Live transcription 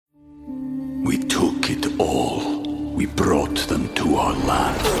We took it all. We brought them to our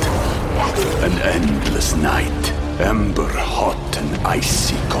land. An endless night, ember hot and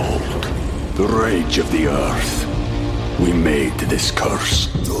icy cold. The rage of the earth. We made this curse.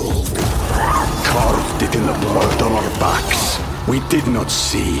 Carved it in the blood on our backs. We did not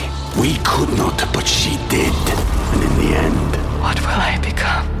see. We could not, but she did. And in the end... What will I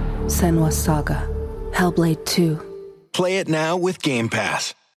become? Senua's Saga. Hellblade 2. Play it now with Game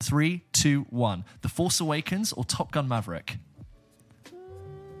Pass. 3, 2, 1. The Force Awakens or Top Gun Maverick?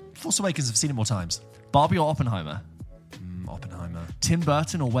 Force Awakens, I've seen it more times. Barbie or Oppenheimer? Oppenheimer. Tim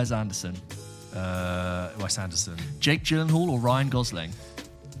Burton or Wes Anderson? Wes Anderson. Jake Gyllenhaal or Ryan Gosling?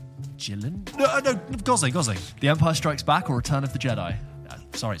 No, Gosling. The Empire Strikes Back or Return of the Jedi?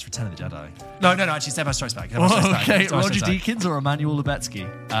 Sorry, it's Return of the Jedi. No, actually, Empire Strikes Back. Empire Strikes Back. Okay, Empire Roger Strikes Deakins or Emmanuel Lubetsky?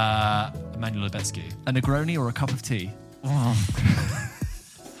 Back. Emmanuel Lubetsky. A Negroni or a cup of tea? Quick.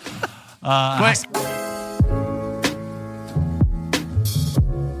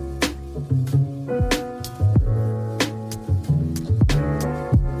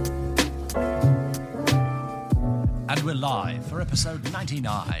 And we're live for episode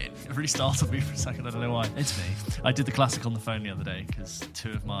 99. It really startled me for a second, I don't know why. It's me. I did the classic on the phone the other day because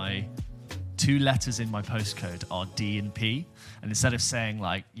two letters in my postcode are D and P, and instead of saying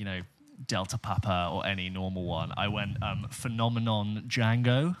Delta Papa or any normal one, I went Phenomenon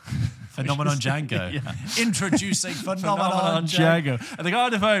Django. Phenomenon Django. Yeah. Introducing Phenomenon Django. And the guy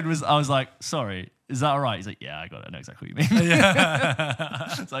on the phone I was like, sorry, is that all right? He's like, yeah, I got it. I know exactly what you mean.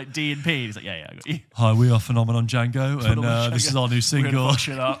 Yeah. It's like D and P. He's like, yeah, I got you. Hi, we are Phenomenon Django, and Django. this is our new single. We're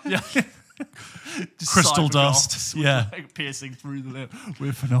gonna up. Yeah. Crystal Dust. Cybergoths Yeah. with, piercing through the lip.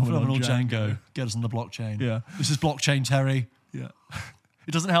 We're Phenomenal Django. Get us on the blockchain. Yeah. This is blockchain, Terry. Yeah.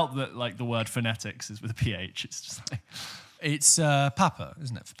 It doesn't help that the word phonetics is with a PH. It's just like... It's Papa,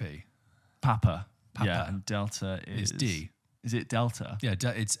 isn't it, for P? Papa. Papa. Yeah, and Delta is... D. Is it Delta? Yeah,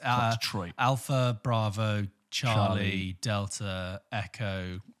 it's Detroit. Alpha, Bravo, Charlie, Delta,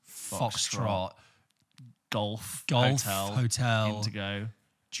 Echo, Foxtrot, Golf, Hotel, Indigo,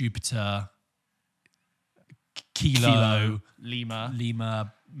 Jupiter, Kilo,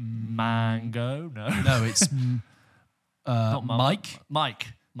 Lima, Mango. No, it's not Mike, Mike,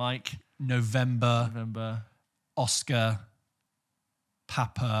 November, Oscar,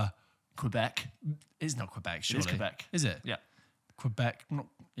 Papa, Quebec. It's not Quebec, surely. It is Quebec. Is it? Yeah. Quebec.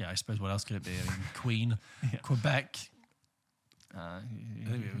 I suppose what else could it be? I mean, Queen, Yeah. Quebec.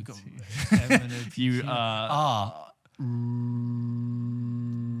 We've got you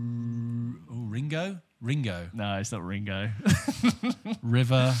Ringo. No, it's not Ringo.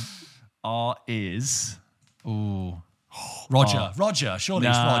 River. R is Roger. Roger. Surely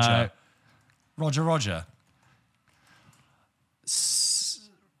it's No. Roger.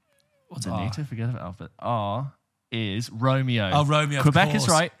 What's I need to forget about alphabet. R is Romeo. Oh, Romeo. of Quebec course. is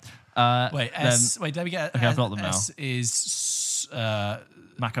right. Wait, S. Wait, let me get. Okay, I've got them now. S is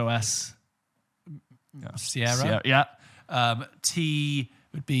Mac OS. Sierra. Yeah. T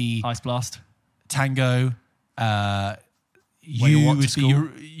would be Ice Blast. Tango. you U want to would school?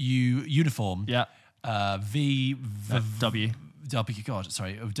 be uniform. Yeah. V. W. W. God,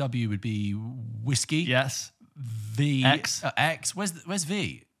 sorry. W would be whiskey. Yes. V. X. X. Where's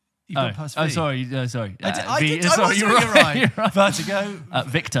V? You've gone past V. Sorry. Sorry. You're right. Vertigo.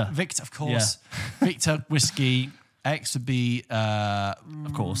 Victor. Victor, of course. Victor, whiskey. X would be,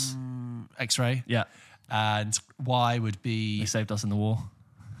 Of course. X-ray. Yeah. And Y would They be saved us in the war.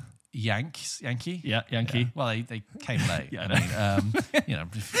 Yankee. Yeah, Yankee. Yeah. Well, they came late. Yeah, I mean,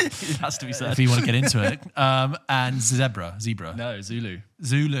 It has to be said. if you want to get into it. And zebra. No, Zulu.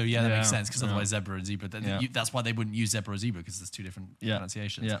 Zulu, yeah, that Yeah. makes sense because otherwise zebra and zebra. Yeah. That's why they wouldn't use zebra or zebra because there's two different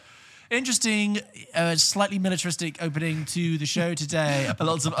pronunciations. Yeah. Interesting, slightly militaristic opening to the show today.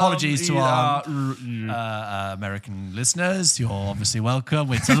 Lots of apologies to our American listeners. You're obviously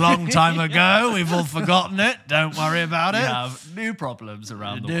welcome. It's a long time ago. We've all forgotten it. Don't worry about We it. have new problems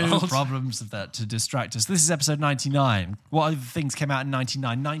around the New world. problems of that to distract us. This is episode 99. What other things came out in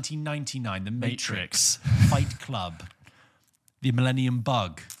 99? 1999, The Matrix, Fight Club, The Millennium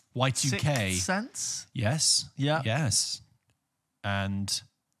Bug, Y2K. Sixth Sense? Yes. Yeah. Yes. And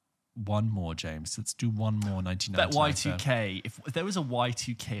one more, James. Let's do one more 1999. That Y2K, if there was a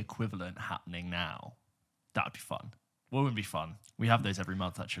Y2K equivalent happening now, that would be fun. What would be fun? We have those every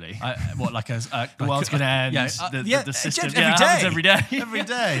month, actually. The The world's going to end. Yeah, the system every happens day. every day. Every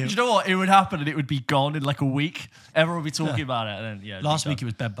day. Do you know what? It would happen and it would be gone in like a week. Everyone would be talking about it. And then, it'd Last be week it done.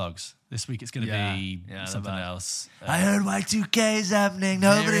 was bed bugs. This week it's going to be something bad. else. I heard Y2K is happening.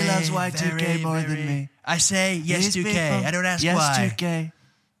 Nobody loves Y2K more than me. I say yes, These 2K. people- I don't ask yes, why. 2K.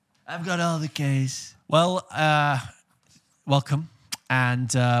 I've got all the keys. Well, welcome.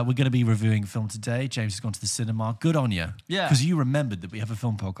 And we're going to be reviewing a film today. James has gone to the cinema. Good on you. Yeah. Because you remembered that we have a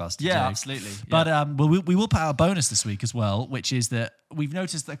film podcast today. Yeah, absolutely. But we will put out a bonus this week as well, which is that we've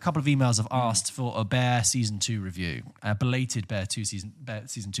noticed that a couple of emails have asked for a Bear Season 2 review, a belated Bear Season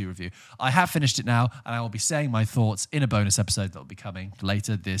 2 review. I have finished it now, and I will be saying my thoughts in a bonus episode that will be coming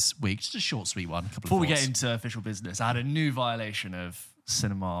later this week. Just a short, sweet one. Before we get into official business, I had a new violation of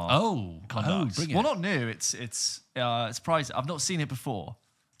cinema conduct. Bring it. Well, not new. It's surprising. I've not seen it before.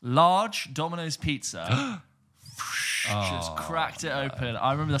 Large Domino's pizza. Just cracked it open.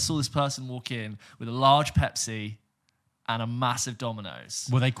 I remember I saw this person walk in with a large Pepsi and a massive Domino's.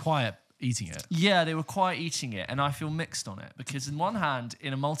 Were they quiet eating it? Yeah, they were quiet eating it, and I feel mixed on it because, in one hand,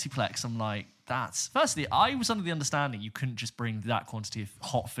 in a multiplex, I'm like, firstly, I was under the understanding you couldn't just bring that quantity of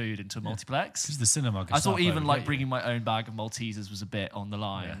hot food into a multiplex. Because the cinema. I thought even like bringing my own bag of Maltesers was a bit on the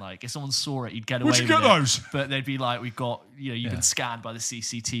line. Yeah. Like if someone saw it, you'd get away Where'd you with get it. those? But they'd be like, you've been scanned by the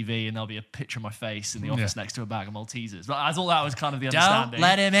CCTV, and there'll be a picture of my face in the office next to a bag of Maltesers. But I thought that was kind of the understanding. Don't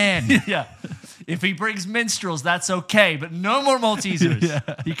let him in. Yeah. If he brings minstrels, that's okay, but no more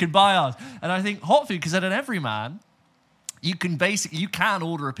Maltesers. You can buy ours. And I think hot food, because at an Everyman, you can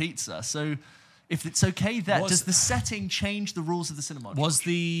order a pizza. So if it's okay there, does the setting change the rules of the cinema? Was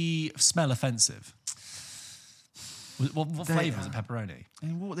the smell offensive? What flavour was it? Pepperoni?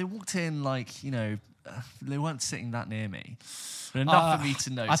 They walked in like, they weren't sitting that near me. But enough for me to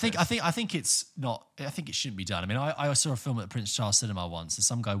notice. I think it's not. I think it shouldn't be done. I mean, I saw a film at Prince Charles Cinema once, and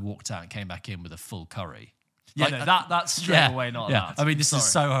some guy walked out and came back in with a full curry. Yeah, that's straight away not allowed. I mean, this is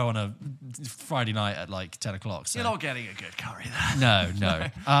Soho on a Friday night at like 10 o'clock. So. You're not getting a good curry there. No.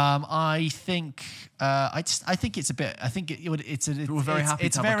 I think it's a bit. I think we're very happy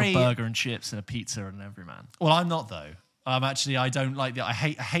to have like a burger and chips and a pizza and an Everyman. Well, I'm not though. I don't like that. I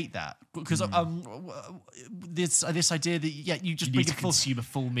hate that because this idea that you just bring consume a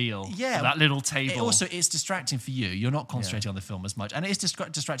full meal. Yeah, at that little table. It's distracting for you. You're not concentrating on the film as much, and it's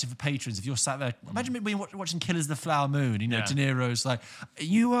distracting for patrons. If you're sat there, imagine when you're watching Killers of the Flower Moon. De Niro's like,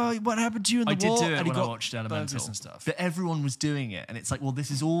 what happened to you in the war? I did do it and when I watched Elemental and stuff. But everyone was doing it, and it's like, well,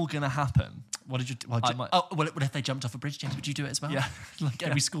 this is all gonna happen. What did you? What if they jumped off a bridge, James? Would you do it as well? Yeah, like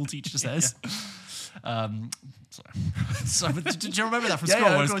every school teacher says. Sorry. Did you remember that from school?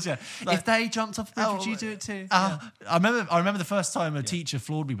 Yeah, of course, yeah. Like, if they jumped off the bridge, would you do it too? I remember the first time a teacher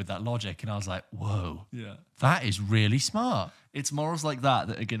floored me with that logic, and I was like, whoa, that is really smart. It's morals like that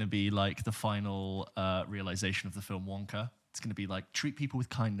are going to be like the final realization of the film Wonka. It's going to be like, treat people with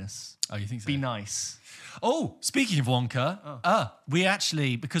kindness. Oh, you think so? Be nice. Oh, speaking of Wonka, we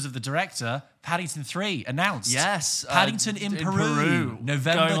actually, because of the director, Paddington 3 announced. Yes. Paddington in Peru.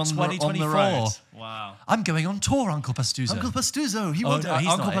 November 2024. Wow. I'm going on tour, Uncle Pastuzo. Uncle Pastuzo.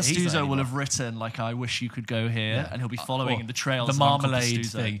 Uncle Pastuzo will have written, like, I wish you could go here, and he'll be following the trails the of marmalade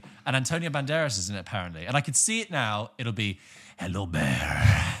thing. And Antonio Banderas is in it, apparently. And I can see it now. It'll be, hello,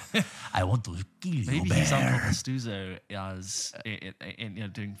 bear. I want to kill you, Maybe bear. he's Uncle Pastuzo as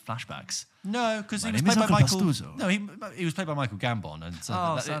doing flashbacks. No, because he was name played is by Uncle Michael. Pastuzo. No, he was played by Michael Gambon, and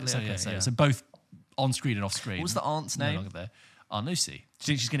so sadly, so both on screen and off screen. What was the aunt's name? No longer there. Aunt Lucy. Do you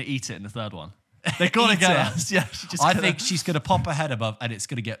think she's going to eat it in the third one? They're going to get us. Yeah, I think she's going to pop her head above, and it's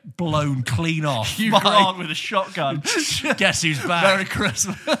going to get blown clean off. Hugh Grant with a shotgun. Guess who's back? Merry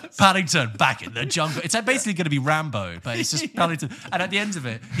Christmas. Paddington back in the jungle. It's basically going to be Rambo, but it's just Paddington. And at the end of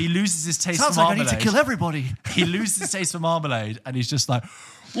it, he loses his taste for marmalade. I need to kill everybody. He loses his taste for marmalade, and he's just like,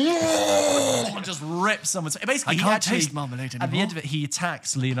 and just rips someone's. Basically, I can't taste marmalade anymore. At the end of it, he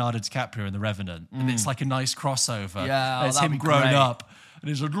attacks Leonardo DiCaprio in The Revenant, and it's like a nice crossover. Yeah, it's him grown up, and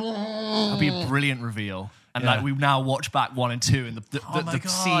he's like, that'd be a brilliant reveal. And like we now watch back 1 and 2, and the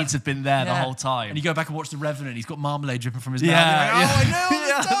seeds have been there the whole time. And you go back and watch The Revenant, he's got marmalade dripping from his mouth.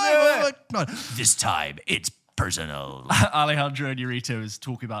 I know. This time it's personal. Alejandro Inarritu was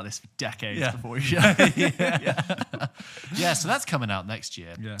talking about this for decades before he Yeah, so that's coming out next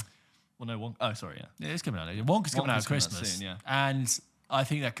year. Yeah. Well, no, Wonka. Oh, sorry, Yeah, it's coming out. Wonka's coming out at Christmas. Soon, yeah. And I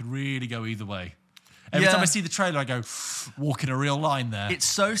think that could really go either way. Every time I see the trailer, I go, walking a real line there. It's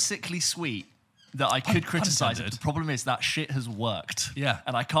so sickly sweet that I could criticize it. The problem is that shit has worked. Yeah.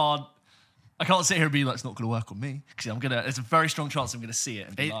 And I can't sit here and be like, it's not going to work on me. Because there's a very strong chance I'm going to see it.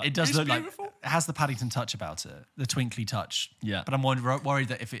 And be it does look beautiful. Like, it has the Paddington touch about it, the twinkly touch. Yeah. But I'm worried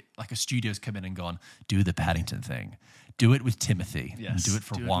that if a studio's come in and gone, do the Paddington thing. Do it with Timothy. Yes. And do it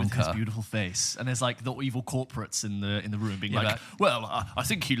for Wonka. With his beautiful face. And there's like the evil corporates in the room being I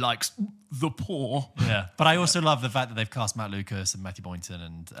think he likes the poor. Yeah. But I also love the fact that they've cast Matt Lucas and Matthew Boynton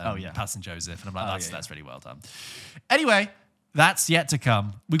and Patson Joseph. And I'm like, that's really well done. Anyway, That's yet to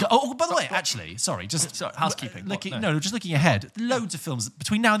come. We got. Oh, by the way, actually, sorry, just Sorry, housekeeping. Looking, What? no, just looking ahead. Loads of films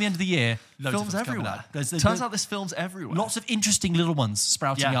between now and the end of the year. Loads Films of films coming everywhere. out. There's Turns out there's films everywhere. lots of interesting little ones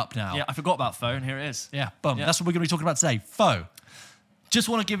sprouting up now. Yeah, I forgot about Phone. Here it is. Yeah, boom. Yeah. That's what we're going to be talking about today. Foe. Just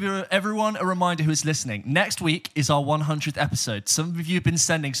want to give everyone a reminder who is listening. Next week is our 100th episode. Some of you have been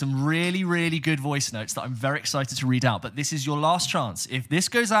sending some really, really good voice notes that I'm very excited to read out, but this is your last chance. If this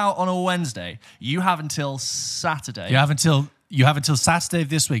goes out on a Wednesday, you have until Saturday. You have until Saturday of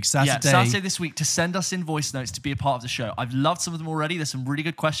this week. Saturday this week to send us in voice notes to be a part of the show. I've loved some of them already. There's some really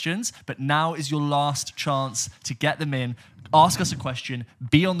good questions, but now is your last chance to get them in. Ask us a question,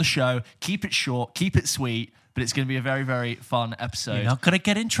 be on the show, keep it short, keep it sweet, but it's going to be a very, very fun episode. You're not going to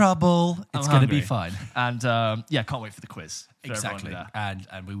get in trouble. It's going to be fine. And can't wait for the quiz. For Exactly. everyone there.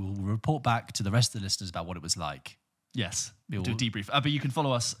 And we will report back to the rest of the listeners about what it was like. Yes, we'll do a debrief. But you can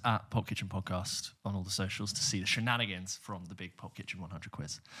follow us at Pop Kitchen Podcast on all the socials to see the shenanigans from the big Pop Kitchen 100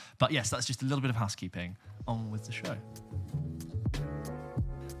 quiz. But yes, that's just a little bit of housekeeping. On with the show.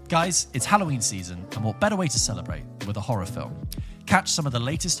 Guys, it's Halloween season, and what better way to celebrate than with a horror film? Catch some of the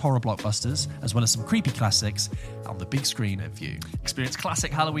latest horror blockbusters, as well as some creepy classics, on the big screen at View. Experience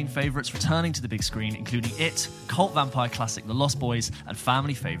classic Halloween favourites returning to the big screen, including It, cult vampire classic The Lost Boys, and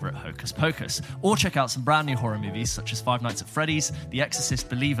family favourite Hocus Pocus. Or check out some brand new horror movies such as Five Nights at Freddy's, The Exorcist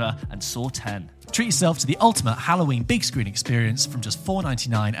Believer, and Saw 10. Treat yourself to the ultimate Halloween big screen experience from just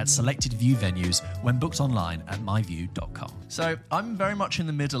 $4.99 at selected View venues when booked online at myview.com. So I'm very much in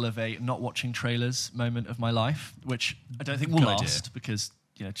the middle of a not watching trailers moment of my life, which I don't think will Good last because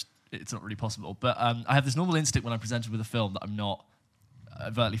it's not really possible. But I have this normal instinct when I'm presented with a film that I'm not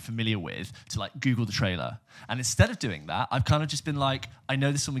overtly familiar with to like Google the trailer. And instead of doing that, I've kind of just been like, I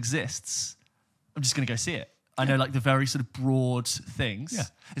know this film exists. I'm just going to go see it. I know like the very sort of broad things. Yeah.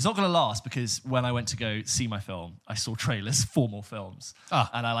 It's not going to last because when I went to go see my film, I saw trailers for more films.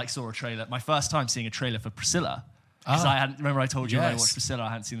 And I saw a trailer. My first time seeing a trailer for Priscilla. Because remember I told you when I watched Priscilla, I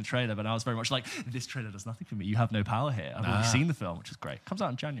hadn't seen the trailer, but I was very much like, this trailer does nothing for me. You have no power here. I've already seen the film, which is great. Comes out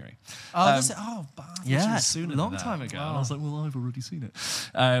in January. Sooner long time ago. And I was like, well, I've already seen it.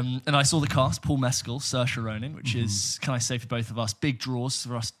 And I saw the cast, Paul Mescal, Saoirse Ronan, which is, can I say for both of us, big draws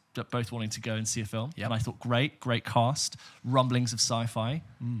for us both wanting to go and see a film. Yep. And I thought, great cast, rumblings of sci-fi,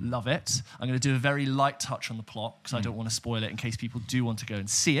 love it. I'm going to do a very light touch on the plot because I don't want to spoil it in case people do want to go and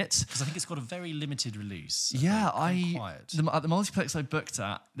see it. Because I think it's got a very limited release. At the multiplex I booked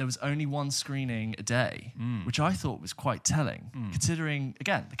at, there was only one screening a day, which I thought was quite telling, considering,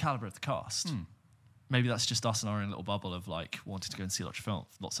 again, the calibre of the cast. Maybe that's just us in our own little bubble of like wanting to go and see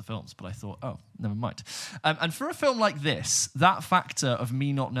lots of films. But I thought, oh, never mind. And for a film like this, that factor of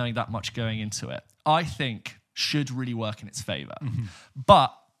me not knowing that much going into it, I think should really work in its favour.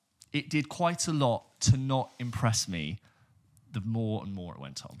 But it did quite a lot to not impress me the more and more it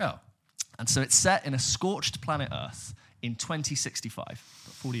went on. Oh. And so it's set in a scorched planet Earth in 2065,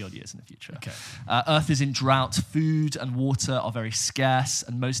 40 odd years in the future. Okay. Earth is in drought, food and water are very scarce,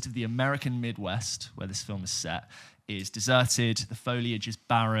 and most of the American Midwest, where this film is set, is deserted. The foliage is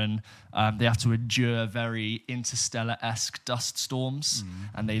barren. They have to endure very interstellar-esque dust storms,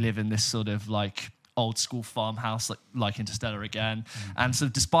 and they live in this sort of like old school farmhouse like Interstellar again. And so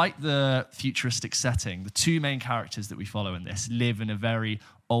despite the futuristic setting, the two main characters that we follow in this live in a very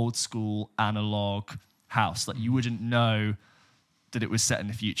old school analog house. Like you wouldn't know that it was set in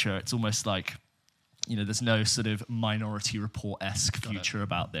the future. It's almost like, there's no sort of Minority Report-esque future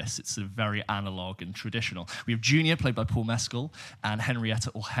about this. It's sort of very analog and traditional. We have Junior, played by Paul Mescal, and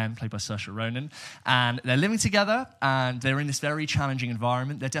Henrietta or Hen, played by Saoirse Ronan. And they're living together, and they're in this very challenging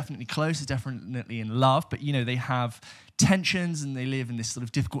environment. They're definitely close, they're definitely in love, but, they have tensions, and they live in this sort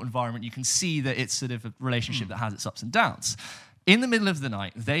of difficult environment. You can see that it's sort of a relationship that has its ups and downs. In the middle of the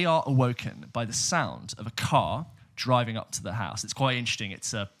night, they are awoken by the sound of a car driving up to the house. It's quite interesting.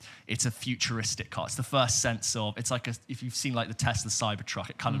 It's a futuristic car. It's the first sense of, it's like if you've seen like the Tesla Cybertruck,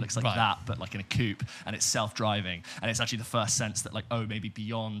 it kind of looks like that, but like in a coupe, and it's self-driving. And it's actually the first sense that like, oh, maybe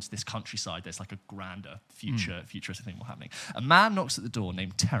beyond this countryside, there's like a grander futuristic thing more happening. A man knocks at the door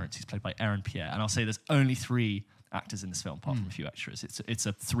named Terrence. He's played by Aaron Pierre. And I'll say there's only 3 actors in this film, apart from a few extras. It's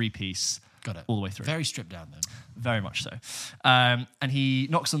a 3-piece. Got it. All the way through. Very stripped down then. Very much so. And he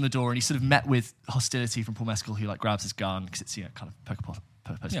knocks on the door, and he's sort of met with hostility from Paul Mescal, who like grabs his gun because it's kind of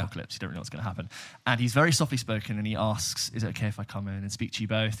post-apocalypse. You don't really know what's going to happen. And he's very softly spoken, and he asks, "Is it okay if I come in and speak to you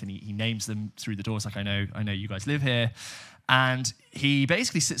both?" And he names them through the door. It's like, I know you guys live here. And he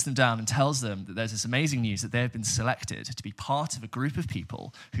basically sits them down and tells them that there's this amazing news that they have been selected to be part of a group of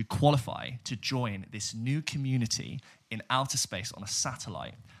people who qualify to join this new community in outer space on a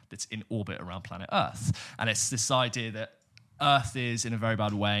satellite that's in orbit around planet Earth. And it's this idea that Earth is in a very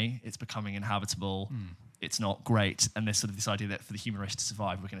bad way. It's becoming inhabitable. It's not great. And there's sort of this idea that for the human race to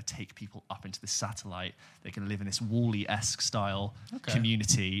survive, we're going to take people up into this satellite. They're going to live in this Wall-E-esque style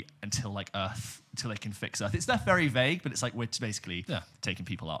community until they can fix Earth. It's not very vague, but it's like we're basically taking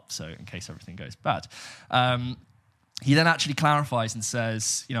people up. So in case everything goes bad. He then actually clarifies and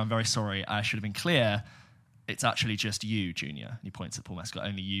says, I'm very sorry. I should have been clear. It's actually just you, Junior. And he points at Paul Mescal.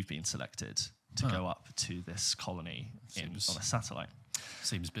 Only you've been selected to go up to this colony on a satellite.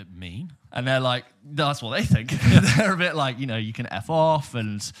 Seems a bit mean. And they're like, that's what they think. They're a bit like, you can F off.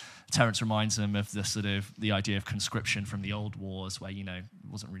 And Terrence reminds them of the idea of conscription from the old wars where, it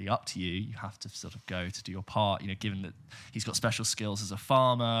wasn't really up to you. You have to sort of go to do your part, given that he's got special skills as a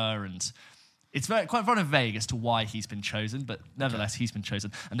farmer. And it's quite vague as to why he's been chosen, but nevertheless, he's been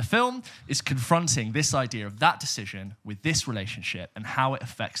chosen. And the film is confronting this idea of that decision with this relationship and how it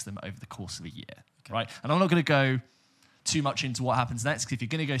affects them over the course of a year, right? And I'm not going to go too much into what happens next, because if you're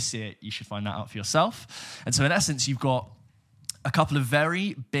going to go see it, you should find that out for yourself. And so in essence, you've got a couple of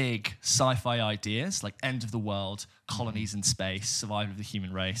very big sci-fi ideas, like end of the world, colonies in space, survival of the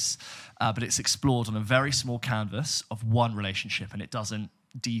human race, but it's explored on a very small canvas of one relationship, and it doesn't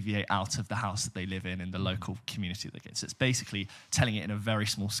deviate out of the house that they live in the local community that they get. So it's basically telling it in a very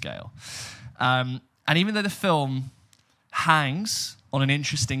small scale. And even though the film hangs on an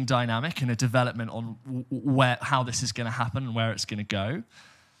interesting dynamic and a development on how this is going to happen and where it's going to go,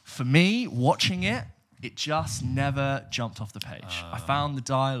 for me, watching it, it just never jumped off the page. I found the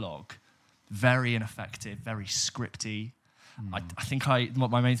dialogue very ineffective, very scripty. I think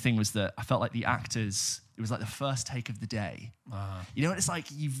my main thing was that I felt like the actors, it was like the first take of the day. It's like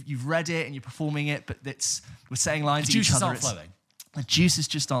you've read it and you're performing it, but we're saying lines to each other. The juices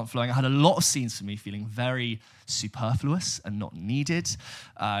just aren't flowing. I had a lot of scenes for me feeling very superfluous and not needed.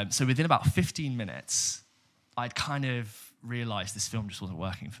 So within about 15 minutes, I'd kind of realised this film just wasn't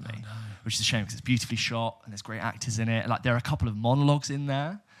working for me, which is a shame because it's beautifully shot and there's great actors in it. Like there are a couple of monologues in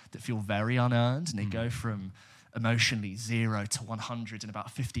there that feel very unearned, and they go from emotionally 0 to 100 in about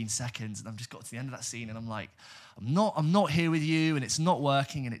 15 seconds, and I've just got to the end of that scene and I'm like, I'm not here with you, and it's not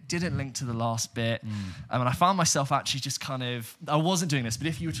working, and it didn't link to the last bit. And I found myself actually just kind of, I wasn't doing this, but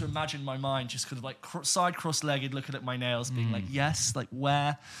if you were to imagine my mind just kind of like side cross-legged, looking at my nails, being like, yes, like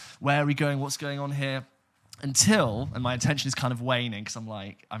where are we going, what's going on here? And my attention is kind of waning because I'm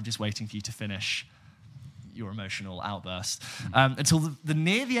like, I'm just waiting for you to finish your emotional outburst. Until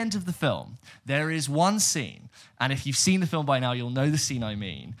near the end of the film, there is one scene, and if you've seen the film by now, you'll know the scene I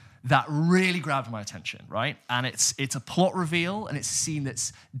mean, that really grabbed my attention, right? And it's a plot reveal, and it's a scene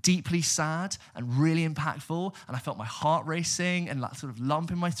that's deeply sad and really impactful, and I felt my heart racing and that sort of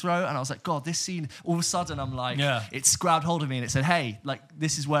lump in my throat, and I was like, God, this scene, all of a sudden, I'm like, it's grabbed hold of me, and it said, hey, like,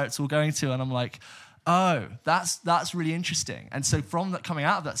 this is where it's all going to, and I'm like, oh, that's really interesting. And so from that, coming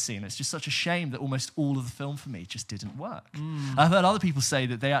out of that scene, it's just such a shame that almost all of the film for me just didn't work. I've heard other people say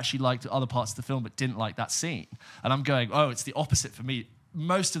that they actually liked other parts of the film but didn't like that scene. And I'm going, oh, it's the opposite for me.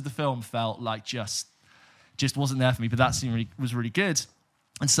 Most of the film felt like just wasn't there for me, but that scene was really good.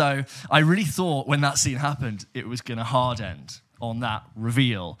 And so I really thought when that scene happened, it was going to hard end on that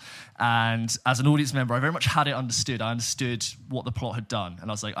reveal. And as an audience member, I very much had it understood. I understood what the plot had done.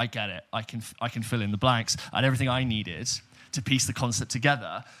 And I was like, I get it. I can fill in the blanks. I had everything I needed to piece the concept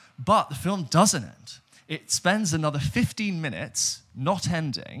together. But the film doesn't end. It spends another 15 minutes not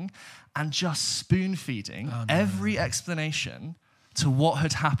ending and just spoon-feeding every explanation to what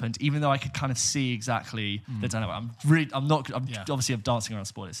had happened, even though I could kind of see exactly the dynamic. I'm obviously dancing around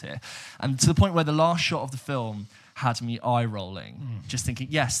spoilers here. And to the point where the last shot of the film had me eye-rolling, just thinking,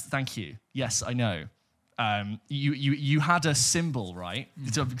 yes, thank you. Yes, I know. You had a symbol, right?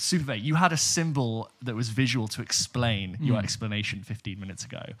 It's super vague. You had a symbol that was visual to explain your explanation 15 minutes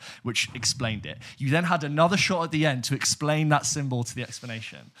ago, which explained it. You then had another shot at the end to explain that symbol to the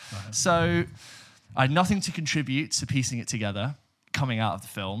explanation. Right. So I had nothing to contribute to piecing it together coming out of the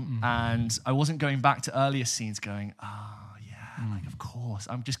film, and I wasn't going back to earlier scenes going, like, of course.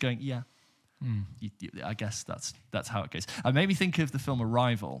 I'm just going, I guess that's how it goes. It made me think of the film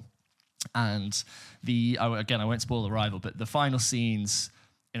Arrival, and I won't spoil Arrival, but the final scenes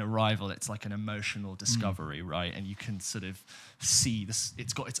in Arrival, it's like an emotional discovery, right? And you can sort of see this.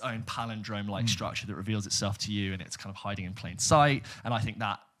 It's got its own palindrome-like structure that reveals itself to you, and it's kind of hiding in plain sight. And I think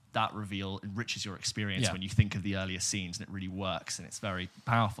that reveal enriches your experience when you think of the earlier scenes, and it really works, and it's very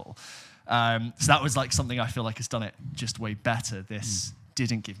powerful. So that was like something I feel like has done it just way better. This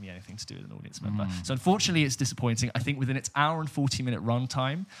didn't give me anything to do with an audience member. So unfortunately, it's disappointing. I think within its hour and 40-minute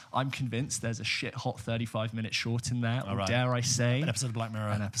runtime, I'm convinced there's a shit-hot 35-minute short in there, or dare I say... An episode of Black Mirror.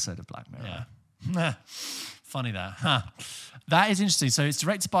 An episode of Black Mirror. Yeah. Funny that. Huh. That is interesting. So it's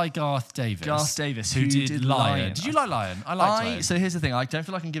directed by Garth Davis. Garth Davis, who did Lion. Lion. Did you like Lion? I liked Lion. So here's the thing. I don't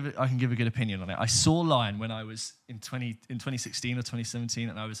feel like I can give a good opinion on it. I saw Lion when I was in 2016 or 2017,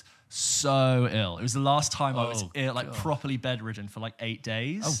 and I was so ill. It was the last time I was ill, like properly bedridden for like 8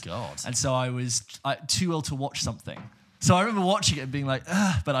 days. Oh, God. And so I was too ill to watch something. So I remember watching it and being like,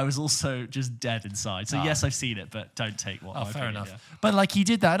 ugh, but I was also just dead inside. So yes, I've seen it, but don't take what. Fair enough. Yeah. But like he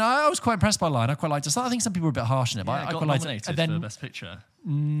did that, and I was quite impressed by Lion. I quite liked it. So I think some people were a bit harsh in it, but Yeah, I it got quite liked it. nominated And then for Best Picture.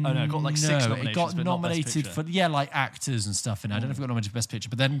 Oh no, it got like 6 nominations. It got but nominated not Best Picture. for like actors and stuff. And I don't know if it got nominated for Best Picture,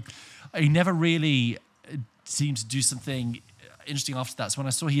 but then he never really seemed to do something interesting after that. So when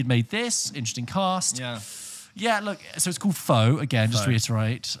I saw he had made this interesting cast, yeah. Look, so it's called Foe again. Just to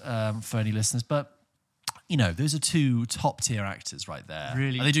reiterate for any listeners, but. You know, those are 2 top-tier actors right there.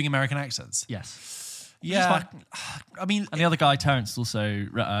 Really? Are they doing American accents? Yes. Yeah. I mean... And the other guy, Terrence, also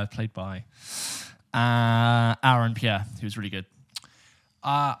played by Aaron Pierre, who was really good.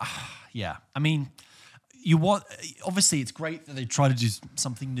 Yeah. I mean, you want... Obviously, it's great that they try to do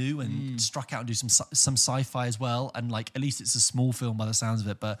something new and struck out and do some sci-fi as well. And, like, at least it's a small film by the sounds of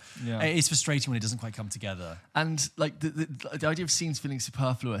it. But it is frustrating when it doesn't quite come together. And, like, the idea of scenes feeling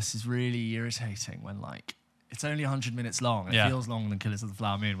superfluous is really irritating when, like... It's only 100 minutes long. And it feels longer than Killers of the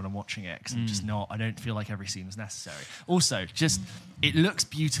Flower Moon when I'm watching it because I'm just not. I don't feel like every scene was necessary. Also, just it looks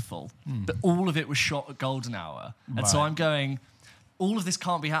beautiful, but all of it was shot at golden hour, and so I'm going. All of this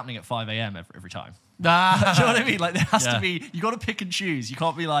can't be happening at 5 a.m. every time. Do you know what I mean? Like there has to be. You got to pick and choose. You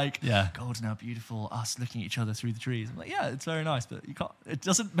can't be like, golden hour, beautiful, us looking at each other through the trees. I'm like, yeah, it's very nice, but you can't. It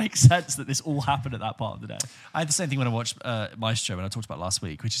doesn't make sense that this all happened at that part of the day. I had the same thing when I watched Maestro, when I talked about last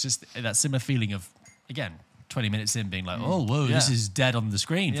week, which is just that similar feeling of again. 20 minutes in being like, oh, whoa, this is dead on the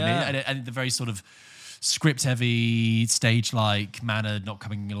screen for me. And the very sort of script-heavy, stage-like manner, not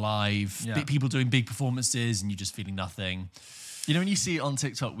coming alive, people doing big performances and you just feeling nothing. You know, when you see it on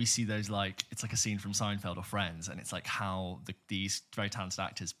TikTok, we see those like, it's like a scene from Seinfeld or Friends, and it's like how these very talented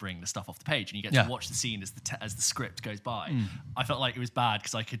actors bring the stuff off the page, and you get to watch the scene as the script goes by. I felt like it was bad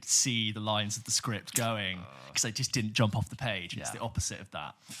because I could see the lines of the script going because they just didn't jump off the page. It's the opposite of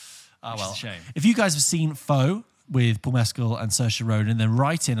that. Oh, well. It's a shame. If you guys have seen Foe with Paul Mescal and Saoirse Ronan, then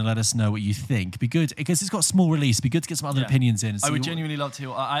write in and let us know what you think. Be good, because it's got small release. Be good to get some other opinions in. I would genuinely love to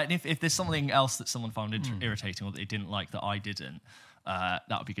hear. If there's something else that someone found irritating or that they didn't like that I didn't, that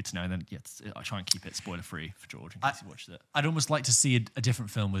would be good to know. And then I try and keep it spoiler-free for George in case he watched it. I'd almost like to see a different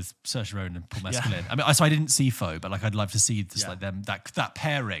film with Saoirse Ronan and Paul Mescal in. I mean, so I didn't see Foe, but like I'd love to see just like them that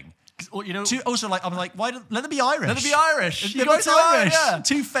pairing. Or, you know, also, like I'm like, why? Let them be Irish. Let them be Irish. You guys are Irish. Yeah.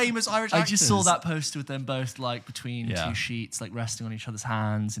 2 famous Irish actors. I just saw that poster with them both like between 2 sheets, like resting on each other's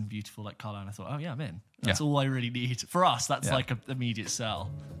hands in beautiful like colour, and I thought, oh yeah, I'm in. That's all I really need for us. That's like an immediate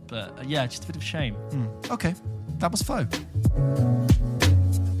sell. But just a bit of a shame. Okay, that was Foe.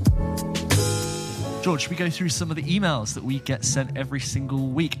 George, should we go through some of the emails that we get sent every single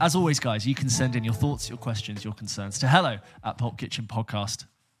week? As always, guys, you can send in your thoughts, your questions, your concerns to hello@pulpkitchenpodcast.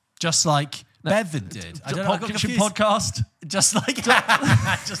 Just like Bevan did. I got Kitchen Podcast. Just like...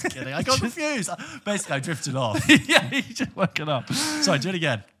 just kidding. I got confused. Basically, I drifted off. Yeah, you just woken up. Sorry, do it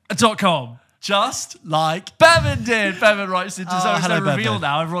again. .com. Just like Bevan did. Bevan writes into hello, reveal Bevan.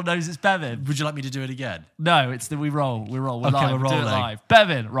 now. Everyone knows it's Bevan. Would you like me to do it again? No, it's we roll. We're Okay, live. we're Do it rolling. live.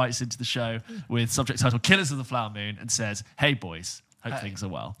 Bevan writes into the show with subject title Killers of the Flower Moon and says, "Hey boys, hope things are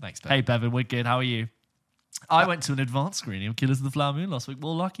well." Thanks, Bevan. Hey Bevan, we're good. How are you? I went to an advanced screening of Killers of the Flower Moon last week.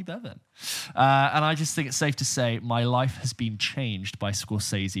 Well, lucky Bevan. And I just think it's safe to say my life has been changed by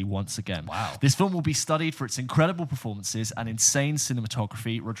Scorsese once again. Wow. This film will be studied for its incredible performances and insane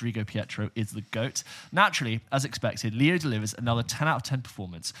cinematography. Rodrigo Pietro is the GOAT. Naturally, as expected, Leo delivers another 10 out of 10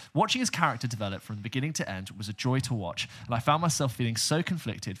 performance. Watching his character develop from beginning to end was a joy to watch, and I found myself feeling so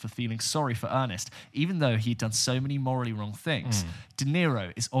conflicted for feeling sorry for Ernest, even though he'd done so many morally wrong things. De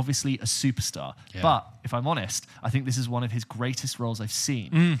Niro is obviously a superstar, but if I'm honest, I think this is one of his greatest roles I've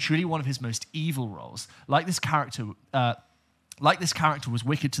seen. Truly one of his most evil roles. Like this character was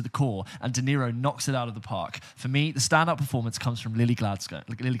wicked to the core, and De Niro knocks it out of the park. For me, the standout performance comes from Lily Gladstone.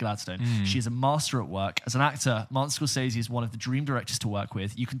 She is a master at work. As an actor, Martin Scorsese is one of the dream directors to work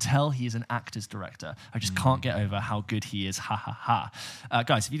with. You can tell he is an actor's director. I just can't get over how good he is. Ha ha ha.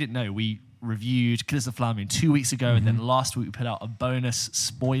 Guys, if you didn't know, we reviewed Killers of the Flower Moon 2 weeks ago, and then last week we put out a bonus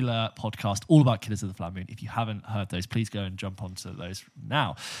spoiler podcast all about Killers of the Flower Moon. If you haven't heard those, please go and jump onto those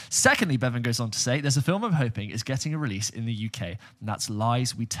now. Secondly, Bevan goes on to say, there's a film I'm hoping is getting a release in the UK, and that's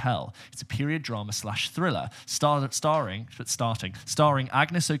Lies We Tell. It's a period drama / thriller starring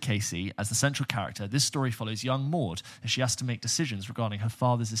Agnes O'Casey as the central character. This story follows young Maud as she has to make decisions regarding her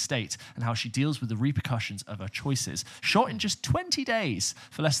father's estate and how she deals with the repercussions of her choices. Shot in just 20 days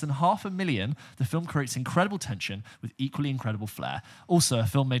for less than $500,000, the film creates incredible tension with equally incredible flair. Also, a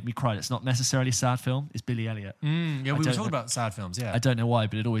film made me cry that's not necessarily a sad film is Billy Elliot. Yeah, we were talking about sad films, yeah. I don't know why,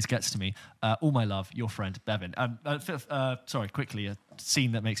 but it always gets to me. All my love, your friend, Bevan. Quickly, a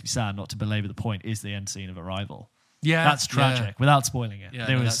scene that makes me sad, not to belabor the point, is the end scene of Arrival. Yeah. That's tragic, without spoiling it. Yeah,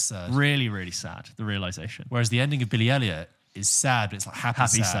 it was that's sad. really, really sad, the realisation. Whereas the ending of Billy Elliot is sad, but it's like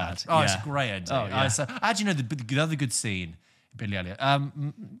happy sad. Oh, it's a great ending. Oh, yeah. How do you know the other good scene, Billy Elliot?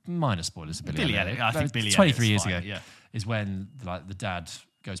 Minor spoilers for Billy Elliot. I think Billy Elliot 23 is years fine, ago yeah. is when the dad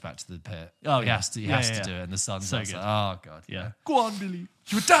goes back to the pit. Oh, he yeah. has to do it, and the son's So like, good. oh god, Yeah. Go on, Billy.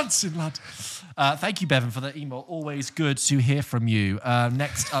 You were dancing, lad. Thank you, Bevan, for the email. Always good to hear from you.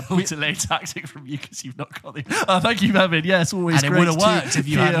 Next up, Delay tactic from you because you've not got the. Thank you, Bevan. Yes, always and it great would have worked if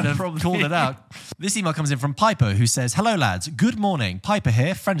you hear hadn't have from called me. it out. This email comes in from Piper, who says, hello, lads. Good morning. Piper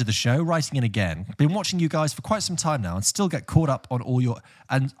here, friend of the show, writing in again. Been watching you guys for quite some time now and still get caught up on all your...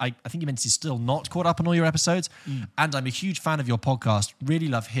 And I think you meant you're still not caught up on all your episodes. And I'm a huge fan of your podcast. Really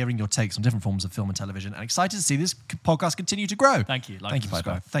love hearing your takes on different forms of film and television and excited to see this podcast continue to grow. Thank you. Thank you,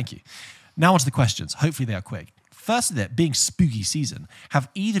 Piper. Thank you. Now on to the questions. Hopefully they are quick. First of it, being spooky season, have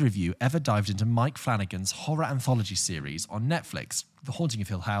either of you ever dived into Mike Flanagan's horror anthology series on Netflix? The Haunting of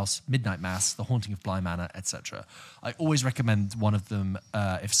Hill House, Midnight Mass, The Haunting of Bly Manor, etc. I always recommend one of them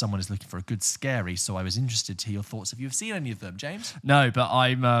if someone is looking for a good scary, so I was interested to hear your thoughts. Have you ever seen any of them, James? No, but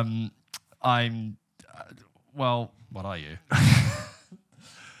well... What are you?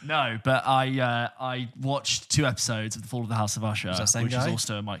 No, but I watched 2 episodes of The Fall of the House of Usher, which is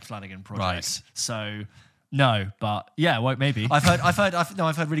also a Mike Flanagan project. Right. So, no, but yeah, well, maybe. I've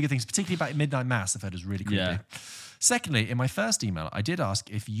heard really good things, particularly about Midnight Mass. I've heard is really creepy. Yeah. Secondly, in my first email, I did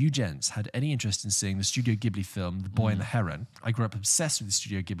ask if you gents had any interest in seeing the Studio Ghibli film The Boy and the Heron. I grew up obsessed with the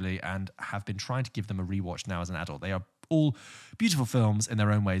Studio Ghibli and have been trying to give them a rewatch now as an adult. They are all beautiful films in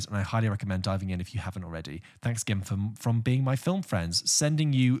their own ways, and I highly recommend diving in if you haven't already. Thanks again from being my film friends.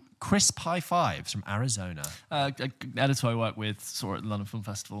 Sending you crisp high fives from Arizona. An editor I work with saw it at the London Film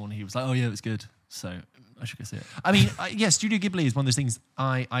Festival, and he was like, "Oh yeah, it was good." So I should go see it. I mean, Studio Ghibli is one of those things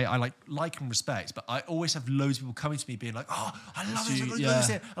I like and respect, but I always have loads of people coming to me being like, "Oh, I love it, I love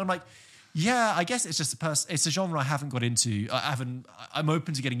it." And I'm like, yeah, I guess it's just it's a genre I haven't got into. I'm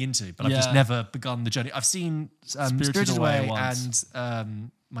open to getting into, but I've just never begun the journey. I've seen Spirited Away once.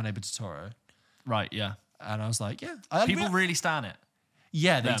 and My Neighbor Totoro. Right, yeah. And I was like, yeah. People really stand it.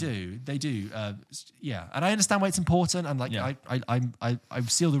 Yeah, they do. They do. Yeah. And I understand why it's important. And like, I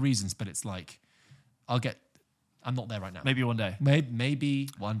see all the reasons, but it's like, I'm not there right now. Maybe one day. Maybe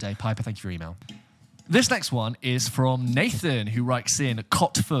one day. Piper, thank you for your email. This next one is from Nathan, who writes in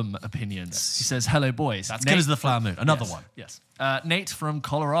Cotfum Opinions. Yes. He says, hello, boys. That's Killers of the Flower Moon. Another one. Yes. Nate from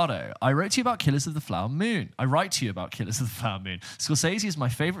Colorado. I wrote to you about Killers of the Flower Moon. Scorsese is my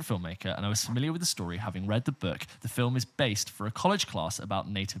favorite filmmaker, and I was familiar with the story, having read the book. The film is based for a college class about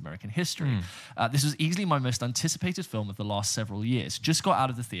Native American history. This was easily my most anticipated film of the last several years. Just got out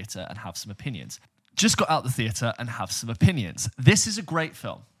of the theatre and have some opinions. This is a great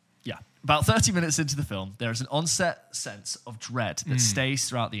film. Yeah. About 30 minutes into the film, there is an onset sense of dread that stays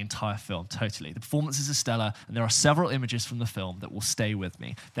throughout the entire film, totally. The performances are stellar, and there are several images from the film that will stay with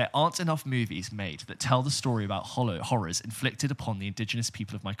me. There aren't enough movies made that tell the story about horrors inflicted upon the indigenous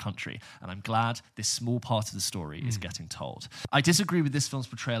people of my country, and I'm glad this small part of the story is getting told. I disagree with this film's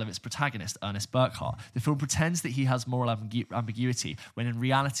portrayal of its protagonist, Ernest Burkhart. The film pretends that he has moral ambiguity, when in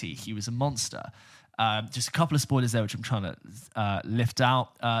reality, he was a monster. Just a couple of spoilers there, which I'm trying to lift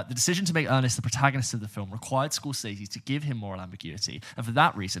out. The decision to make Ernest the protagonist of the film required Scorsese to give him moral ambiguity, and for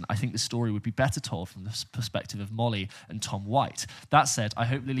that reason, I think the story would be better told from the perspective of Molly and Tom White. That said, I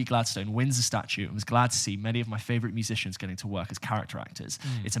hope Lily Gladstone wins the statue and was glad to see many of my favourite musicians getting to work as character actors.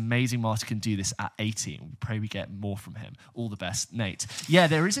 It's amazing Martin can do this at 18. We pray we get more from him. All the best, Nate. Yeah,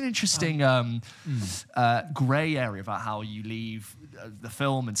 there is an interesting grey area about how you leave the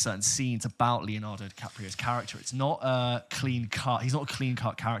film and certain scenes about Leonardo DiCaprio's character. It's not a clean cut. He's not a clean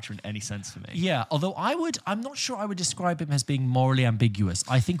cut character in any sense for me. Yeah, although I'm not sure I would describe him as being morally ambiguous.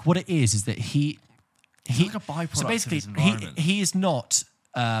 I think what it is that he's like a byproduct so basically of his environment. he is not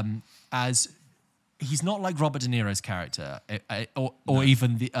as he's not like Robert De Niro's character, or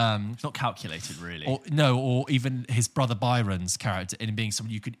even the It's not calculated, really. or even his brother Byron's character in being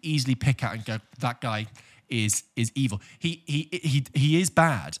someone you could easily pick out and go, that guy is evil. He is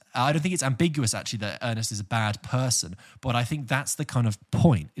bad. I don't think it's ambiguous actually that Ernest is a bad person, but I think that's the kind of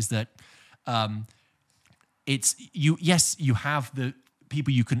point, is that it's you. Yes, you have the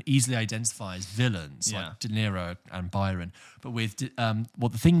people you can easily identify as villains, like De Niro and Byron. But with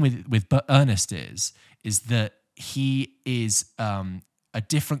the thing with Ernest is that he is a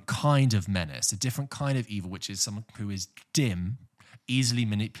different kind of menace, a different kind of evil, which is someone who is dim, easily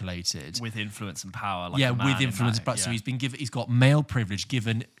manipulated, with influence and power. With influence. So he's got male privilege,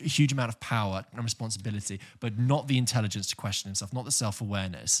 given a huge amount of power and responsibility, but not the intelligence to question himself, not the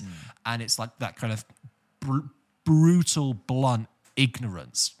self-awareness. And it's like that kind of brutal, blunt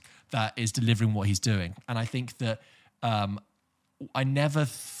ignorance that is delivering what he's doing. And I think that I never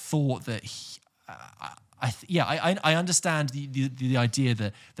thought that I understand the idea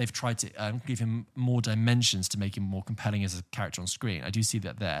that they've tried to give him more dimensions to make him more compelling as a character on screen. I do see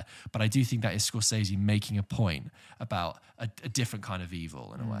that there, but I do think that is Scorsese making a point about a different kind of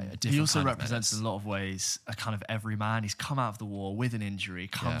evil in a way. He also represents in a lot of ways a kind of everyman. He's come out of the war with an injury,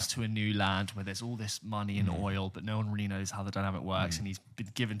 comes to a new land where there's all this money and oil, but no one really knows how the dynamic works. And he's been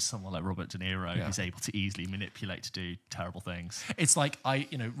given to someone like Robert De Niro, who's able to easily manipulate to do terrible things. It's like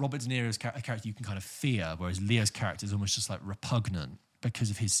Robert De Niro's a character you can kind of fear, whereas Leo's character is almost just like repugnant because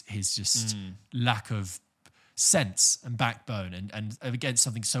of his just lack of sense and backbone and against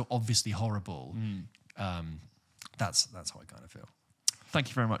something so obviously horrible. That's how I kind of feel. Thank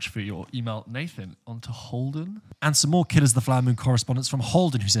you very much for your email, Nathan. On to Holden. And some more Killers of the Flower Moon correspondence from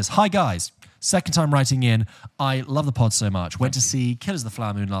Holden, who says, "Hi guys, second time writing in. I love the pod so much. Went to see Killers of the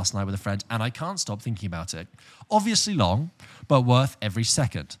Flower Moon last night with a friend, and I can't stop thinking about it. Obviously long, but worth every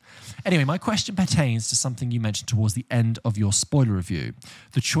second. Anyway, my question pertains to something you mentioned towards the end of your spoiler review.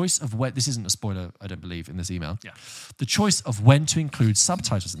 The choice of when... This isn't a spoiler, I don't believe, in this email. Yeah. The choice of when to include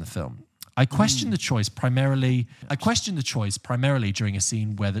subtitles in the film. I question the choice primarily during a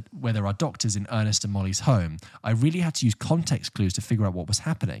scene where there are doctors in Ernest and Molly's home. I really had to use context clues to figure out what was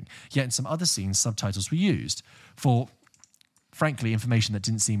happening. Yet in some other scenes, subtitles were used for, frankly, information that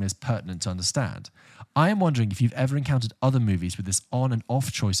didn't seem as pertinent to understand. I am wondering if you've ever encountered other movies with this on and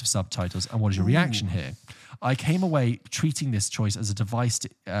off choice of subtitles, and what is your reaction here? I came away treating this choice as a device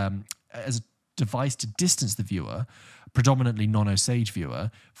to distance the viewer, predominantly non-Osage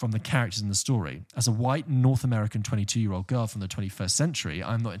viewer, from the characters in the story. As a white North American 22-year-old girl from the 21st century,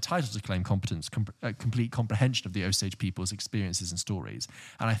 I'm not entitled to claim complete comprehension of the Osage people's experiences and stories.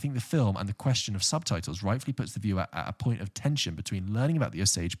 And I think the film and the question of subtitles rightfully puts the viewer at a point of tension between learning about the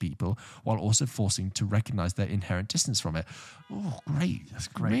Osage people while also forcing to recognize their inherent distance from it. Oh, great. That's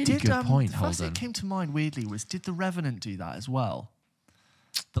great. Really good point, Holden. The first thing that came to mind, weirdly, was did The Revenant do that as well?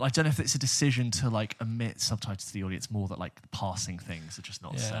 That I don't know if it's a decision to like omit subtitles to the audience, more that like passing things are just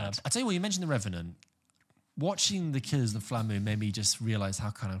not said. I tell you what, you mentioned The Revenant. Watching The Killers of the Flower Moon made me just realise how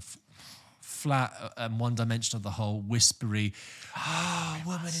kind of flat and one-dimensional the whole whispery,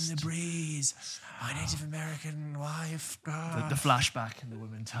 woman in the breeze, my Native American wife. The flashback and the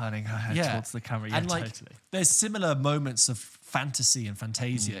woman turning her head towards the camera. Yeah, and totally. There's similar moments of fantasy and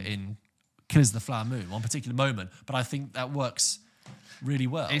fantasia in Killers of the Flower Moon, one particular moment, but I think that works really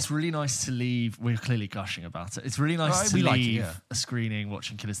well. It's really nice to leave. We're clearly gushing about it. It's really nice to leave a screening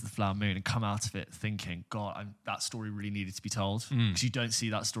watching Killers of the Flower Moon and come out of it thinking, God, that story really needed to be told. Because you don't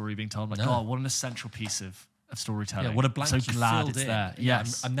see that story being told. Like, God, what an essential piece of storytelling. Yeah, what a blank. I'm so glad it's in. There. Yeah,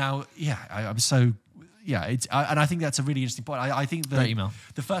 yes. I'm now. Yeah, I'm so. Yeah, and I think that's a really interesting point. I think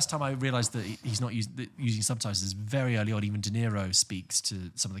the first time I realised that he's not using subtitles is very early on. Even De Niro speaks to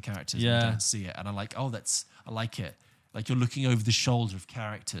some of the characters and you don't see it, and I'm like, I like it. Like you're looking over the shoulder of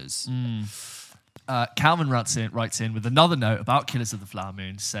characters. Calvin writes in with another note about Killers of the Flower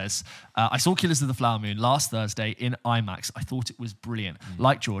Moon. Says, I saw Killers of the Flower Moon last Thursday in IMAX. I thought it was brilliant.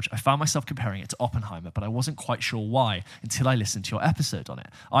 Like George, I found myself comparing it to Oppenheimer, but I wasn't quite sure why until I listened to your episode on it.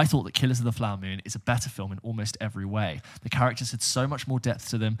 I thought that Killers of the Flower Moon is a better film in almost every way. The characters had so much more depth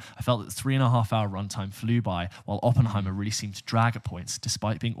to them. I felt that the 3.5-hour runtime flew by, while Oppenheimer really seemed to drag at points,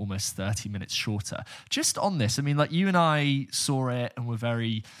 despite being almost 30 minutes shorter. Just on this, I mean, like you and I saw it and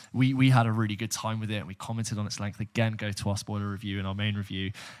we had a really good time with it and we commented on its length. Again, go to our spoiler review and our main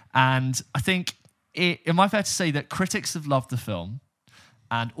review. And I think, am I fair to say that critics have loved the film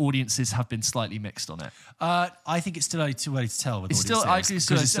and audiences have been slightly mixed on it? I think it's still too early to tell with audiences. I agree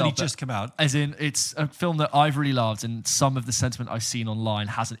because it's only just come out. As in, it's a film that I've really loved, and some of the sentiment I've seen online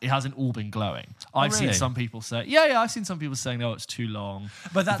hasn't all been glowing. I've seen some people say, I've seen some people saying, "No, it's too long."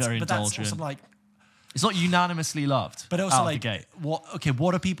 But very indulgent. That's also like, It's not unanimously loved. But also, out like, of the gate.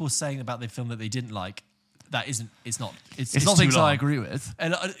 what are people saying about the film that they didn't like? That isn't. It's not. It's It's not too things long. I agree with.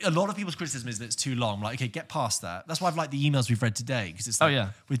 And a lot of people's criticism is that it's too long. Like, okay, get past that. That's why I've liked the emails we've read today because it's like,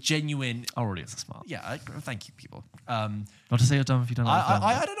 with genuine. Our audience is smart. Yeah, thank you, people. Not to say you're dumb if you don't like the film.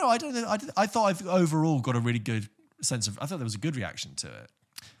 I don't know. I don't know. I thought I've overall got a really good sense of. I thought there was a good reaction to it.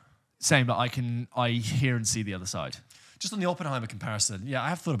 Same, but I hear and see the other side. Just on the Oppenheimer comparison, yeah, I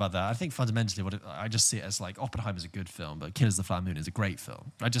have thought about that. I think fundamentally, I just see it as like Oppenheimer's a good film, but Killers of the Flower Moon is a great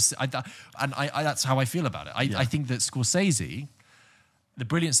film. That's how I feel about it. I think that Scorsese, the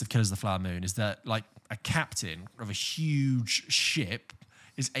brilliance of Killers of the Flower Moon is that like a captain of a huge ship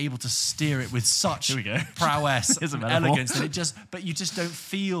is able to steer it with such prowess and elegance that but you just don't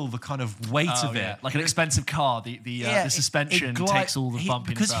feel the kind of weight of it. Like an expensive car, the suspension takes all the bumpiness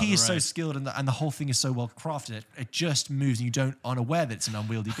because out he of is the so road. skilled and the whole thing is so well crafted. It just moves and you don't unaware that it's an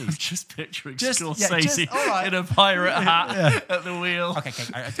unwieldy beast. I'm just picturing Scorsese all right. in a pirate hat at the wheel. Okay.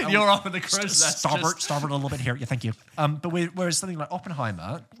 You're up in the crow's nest. Starboard a little bit here. Yeah, thank you. But whereas something like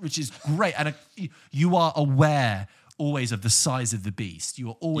Oppenheimer, which is great, and you are aware always of the size of the beast. You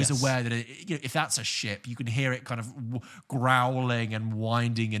are always aware that if that's a ship, you can hear it kind of growling and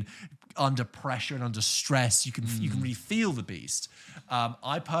winding and under pressure and under stress. You can really feel the beast.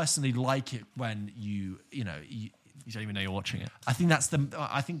 I personally like it when you don't even know you're watching it. I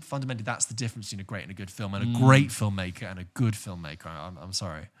think fundamentally that's the difference between a great and a good film, and a great filmmaker and a good filmmaker. I'm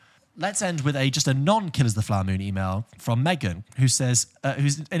sorry. Let's end with just a non-Killers of the Flower Moon email from Megan, who says,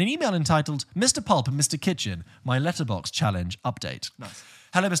 who's in an email entitled "Mr. Pulp and Mr. Kitchen, my letterbox challenge update." Nice.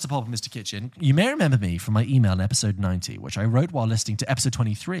 Hello, Mr. Pulp and Mr. Kitchen. You may remember me from my email in episode 90, which I wrote while listening to episode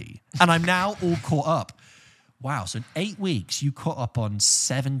 23, and I'm now all caught up. Wow, so in 8 weeks, you caught up on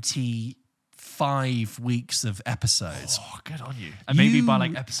 75 weeks of epistages. Oh, good on you. And maybe by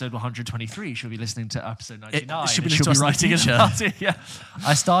like episode 123, she'll be listening to episode 99. She'll be writing about it. Yeah.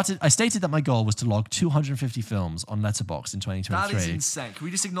 I stated that my goal was to log 250 films on Letterboxd in 2023. That is insane. Can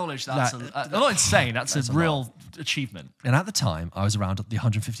we just acknowledge that's not insane, that's a real achievement. And at the time, I was around at the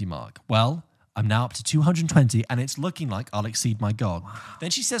 150 mark. Well, I'm now up to 220, and it's looking like I'll exceed my goal. Wow. Then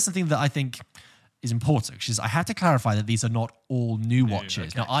she says something that I think is important. She says, I have to clarify that these are not all new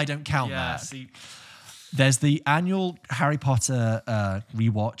watches. Okay. Now, I don't count that. See. There's the annual Harry Potter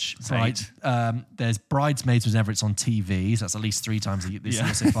rewatch. Right? There's Bridesmaids whenever it's on TV. So that's at least 3 times this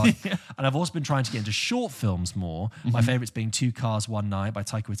year so far. And I've also been trying to get into short films more. Mm-hmm. My favourites being 2 Cars, 1 Night by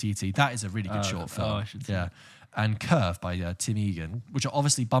Taika Waititi. That is a really good short film. I should say. And Curve by Tim Egan, which are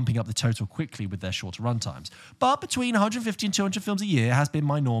obviously bumping up the total quickly with their shorter runtimes. But between 150 and 200 films a year has been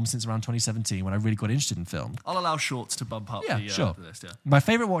my norm since around 2017 when I really got interested in film. I'll allow shorts to bump up the list. Yeah. My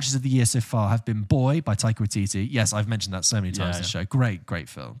favourite watches of the year so far have been Boy by Taika Waititi. Yes, I've mentioned that so many times in the show. Great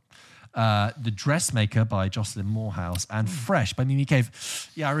film. The Dressmaker by Jocelyn Moorhouse and Fresh by Mimi Cave.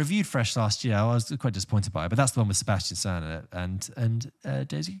 Yeah, I reviewed Fresh last year. I was quite disappointed by it, but that's the one with Sebastian Stan in it and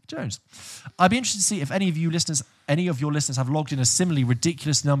Daisy Jones. I'd be interested to see if any of your listeners have logged in a similarly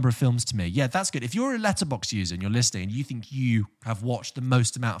ridiculous number of films to me. Yeah, that's good. If you're a Letterboxd user and you're listening and you think you have watched the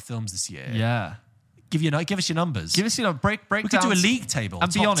most amount of films this year, give us your numbers. Give us break we down. We could do a league table.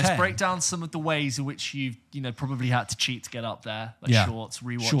 And be honest, 10. break down some of the ways in which you've probably had to cheat to get up there, like shorts,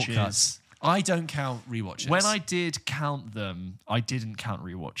 rewatches. Shortcuts. I don't count rewatches. When I did count them, I didn't count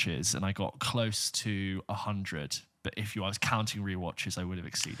rewatches, and I got close to 100. But if I was counting rewatches, I would have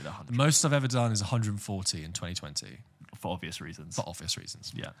exceeded 100. The most I've ever done is 140 in 2020. For obvious reasons.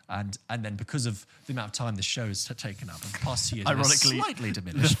 Yeah. And then because of the amount of time the show has taken up in the past 2 years, ironically, slightly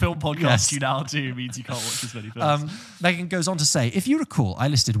diminished. The film podcast you now do means you can't watch as many films. Megan goes on to say, if you recall, I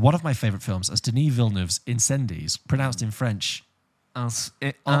listed one of my favourite films as Denis Villeneuve's Incendies, pronounced in French,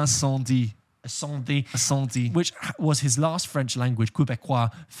 Incendie. Incendie, which was his last French-language Quebecois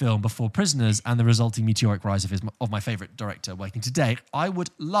film before Prisoners and the resulting meteoric rise of my favourite director working today. I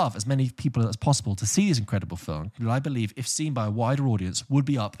would love as many people as possible to see this incredible film that I believe, if seen by a wider audience, would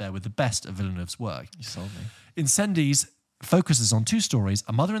be up there with the best of Villeneuve's work. You sold me. Incendies focuses on 2 stories,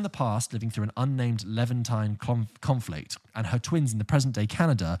 a mother in the past living through an unnamed Levantine conflict and her twins in the present-day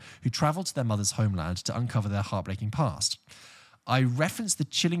Canada who travel to their mother's homeland to uncover their heartbreaking past. I referenced the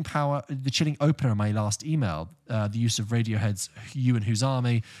chilling opener in my last email, the use of Radiohead's You and Whose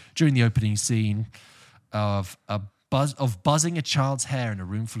Army during the opening scene of buzzing a child's hair in a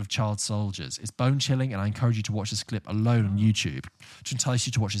room full of child soldiers. It's bone-chilling, and I encourage you to watch this clip alone on YouTube to entice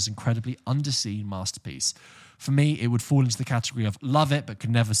you to watch this incredibly underseen masterpiece. For me, it would fall into the category of love it but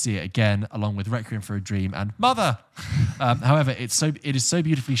could never see it again, along with Requiem for a Dream and Mother. However, it is so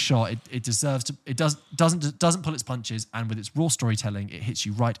beautifully shot. It deserves to. It doesn't pull its punches, and with its raw storytelling, it hits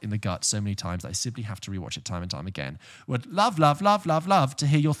you right in the gut so many times that I simply have to rewatch it time and time again. Would love to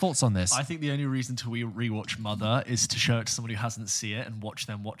hear your thoughts on this. I think the only reason to rewatch Mother is to show it to somebody who hasn't seen it and watch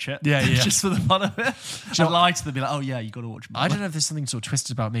them watch it. Yeah. Just for the fun of it. And lie to them, be like, oh yeah, you got to watch Mother. I don't know if there's something sort of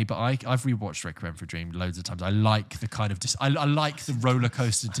twisted about me, but I've rewatched Requiem for a Dream loads of times. I like the kind of I like the roller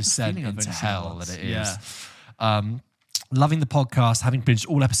coaster descent into hell that it is. Yeah. Loving the podcast, having binged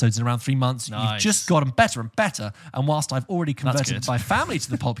all episodes in around 3 months. Nice. You've just gotten better and better. And whilst I've already converted good. my family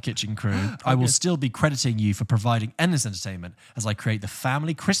to the Pulp Kitchen crew, I will still be crediting you for providing endless entertainment as I create the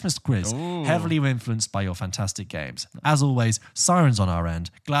family Christmas quiz, heavily influenced by your fantastic games. As always, sirens on our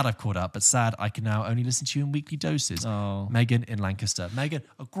end. Glad I've caught up, but sad I can now only listen to you in weekly doses. Megan in Lancaster. Megan,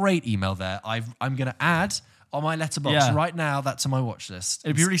 a great email there. I'm going to add on my letterbox right now that to my watch list.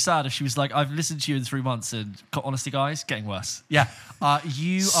 It'd be really sad if she was like, I've listened to you in 3 months and honestly, guys, getting worse. Yeah.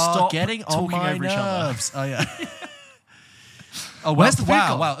 You are getting on my over each other. nerves. Oh, yeah. Oh, Where's the food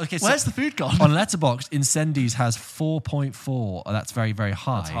gone? Wow. Okay, so where's the food gone? On Letterboxd, Incendies has 4.4. Oh, that's very, very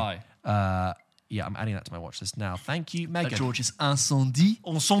high. That's high. Yeah, I'm adding that to my watch list now. Thank you, Megan. George's Incendie.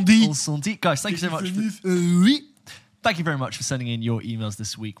 Incendie. Guys, thank you so much. Thank you very much for sending in your emails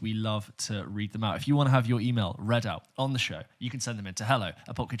this week. We love to read them out. If you want to have your email read out on the show, you can send them in to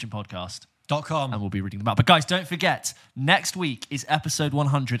hello@popkitchenpodcast.com and we'll be reading them out. But guys, don't forget, next week is episode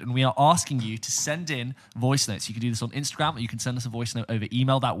 100 and we are asking you to send in voice notes. You can do this on Instagram or you can send us a voice note over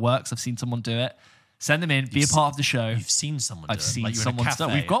email. That works. I've seen someone do it. Send them in. Be a part of the show. You've seen someone do it. I've seen like someone do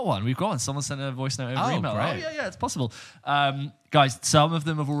it. We've got one. Someone sent a voice note over email. Great. Oh, yeah, it's possible. Guys, some of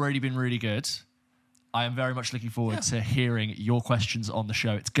them have already been really good. I am very much looking forward to hearing your questions on the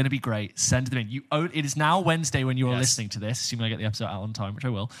show. It's going to be great. Send them in. It is now Wednesday when you are listening to this, assuming I get the episode out on time, which I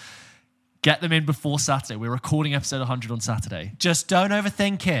will. Get them in before Saturday. We're recording episode 100 on Saturday. Just don't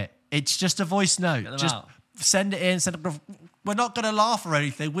overthink it. It's just a voice note. Just out. send it in. We're not going to laugh or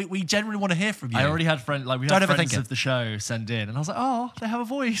anything. We genuinely want to hear from you. I already had friends of the show send in, and I was like, oh, they have a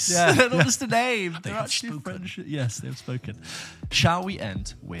voice. Yeah. They're not just a name. They're actually friends. Yes, they have spoken. Shall we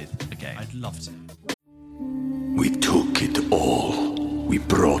end with a game? I'd love to. We took it all. We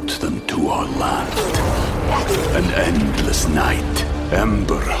brought them to our land. An endless night,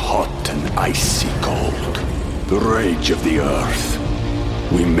 ember hot and icy cold. The rage of the earth.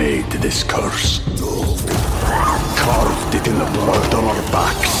 We made this curse. Carved it in the blood on our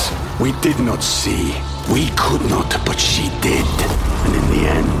backs. We did not see. We could not, but she did. And in the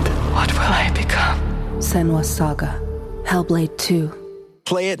end... What will I become? Senua's Saga. Hellblade 2.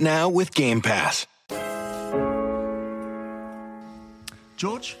 Play it now with Game Pass.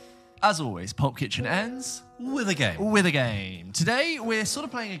 George, as always, Pulp Kitchen ends with a game. Today, we're sort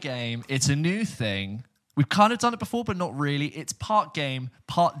of playing a game. It's a new thing. We've kind of done it before, but not really. It's part game,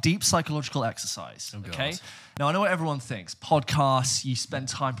 part deep psychological exercise. Okay? Now, I know what everyone thinks. Podcasts, you spend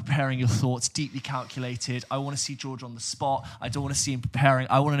time preparing your thoughts, deeply calculated. I want to see George on the spot. I don't want to see him preparing.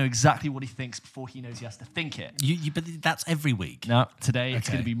 I want to know exactly what he thinks before he knows he has to think it. But that's every week. No, today it's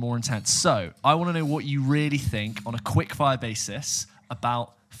going to be more intense. So, I want to know what you really think on a quick-fire basis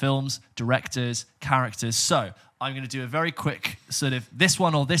about films, directors, characters. So, I'm going to do a very quick sort of this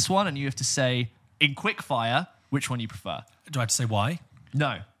one or this one, and you have to say... in quick fire, which one you prefer? Do I have to say why?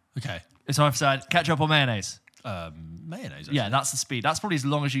 No. Okay. So I've said ketchup or mayonnaise. Mayonnaise. Actually. Yeah, that's the speed. That's probably as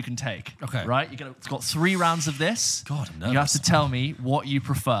long as you can take. Okay. Right? It's got 3 rounds of this. God, I'm nervous. You have to tell me what you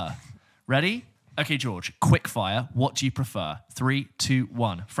prefer. Ready? Okay, George. Quick fire. What do you prefer? 3, 2,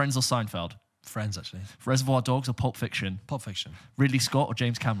 1. Friends or Seinfeld? Friends, actually. Reservoir Dogs or Pulp Fiction? Pulp Fiction. Ridley Scott or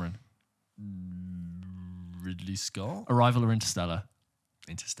James Cameron? Ridley Scott. Arrival or Interstellar?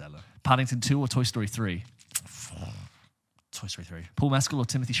 Interstellar. Paddington 2 or Toy Story 3? Toy Story 3. Paul Mescal or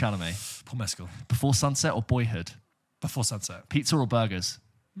Timothy Chalamet? Paul Mescal. Before Sunset or Boyhood? Before Sunset. Pizza or burgers?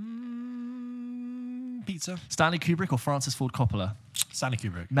 Pizza. Stanley Kubrick or Francis Ford Coppola? Stanley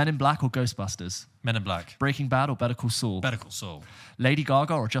Kubrick. Men in Black or Ghostbusters? Men in Black. Breaking Bad or Better Call Saul? Better Call Saul. Lady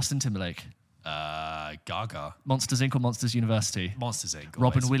Gaga or Justin Timberlake? Gaga. Monsters Inc. or Monsters University? Monsters Inc.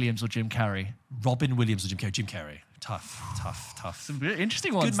 Robin Williams or Jim Carrey? Robin Williams or Jim Carrey? Jim Carrey. Tough. Some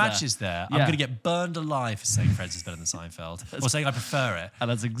interesting ones. Good matches there. Yeah. I'm going to get burned alive for saying Friends is better than Seinfeld. Or saying I prefer it. And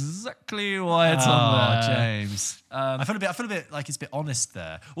that's exactly why it's on there. James. I feel a bit like it's a bit honest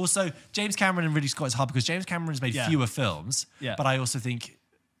there. Also, James Cameron and Ridley Scott is hard because James Cameron's made fewer films. Yeah. But I also think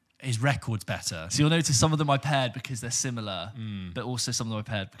his record's better. So you'll notice some of them I paired because they're similar, but also some of them I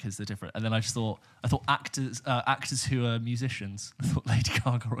paired because they're different. And then I thought actors who are musicians. I thought Lady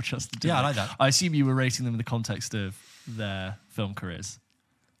Gaga or Justin Timberlake. Yeah, I like that. I assume you were rating them in the context of their film careers.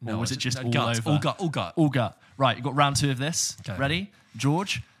 Or was it just all gut, over? All gut. Right, you've got round 2 of this. Okay. Ready?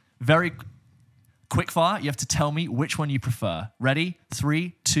 George, very quick fire. You have to tell me which one you prefer. Ready?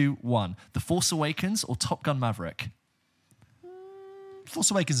 3, 2, 1. The Force Awakens or Top Gun Maverick?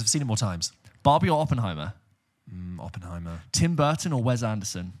 Force Awakens, I've seen it more times. Barbie or Oppenheimer? Oppenheimer. Tim Burton or Wes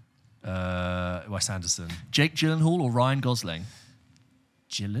Anderson? Wes Anderson. Jake Gyllenhaal or Ryan Gosling?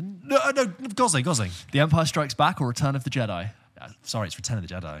 No, Gosling. The Empire Strikes Back or Return of the Jedi? Sorry, it's Return of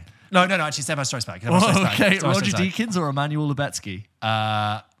the Jedi. No, actually, it's Empire Strikes Back. Empire Strikes Back. Okay, Empire Roger Strikes Back. Deakins or Emmanuel Lubetsky?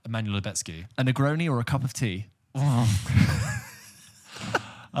 Emmanuel Lubetsky. A Negroni or a cup of tea?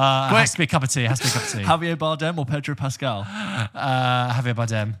 Has to be a cup of tea. Javier Bardem or Pedro Pascal? Javier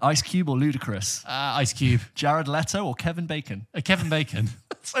Bardem. Ice Cube or Ludacris? Ice Cube. Jared Leto or Kevin Bacon? Kevin Bacon.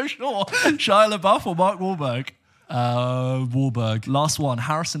 So sure. Shia LaBeouf or Mark Wahlberg? Wahlberg. Last one,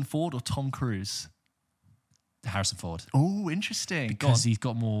 Harrison Ford or Tom Cruise? Harrison Ford. Oh, interesting. Because he's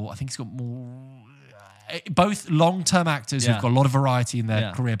got more, I think he's got more, both long-term actors who've got a lot of variety in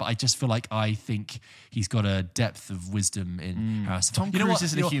their career, but I just feel like I think he's got a depth of wisdom in Harrison Ford. Tom Cruise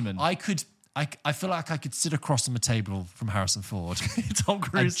isn't a human. I feel like I could sit across from a table from Harrison Ford. Tom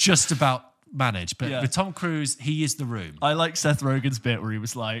Cruise. And just about manage. But with Tom Cruise, he is the room. I like Seth Rogen's bit where he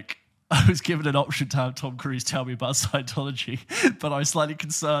was like, I was given an option to have Tom Cruise tell me about Scientology, but I was slightly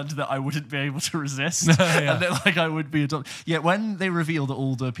concerned that I wouldn't be able to resist. And that I would be adopted. Yet when they reveal that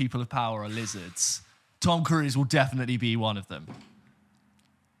all the people of power are lizards, Tom Cruise will definitely be one of them.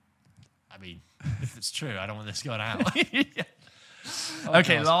 I mean, if it's true, I don't want this going out.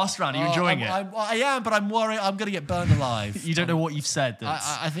 Okay, last round. Are you enjoying it? I am, but I'm worried I'm going to get burned alive. You don't know what you've said.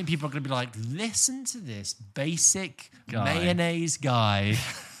 I think people are going to be like, listen to this basic Guy. mayonnaise guy,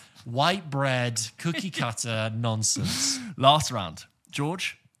 white bread, cookie cutter nonsense. Last round.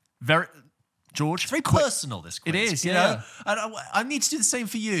 George, It's very personal, this quiz. It is, you know? And I need to do the same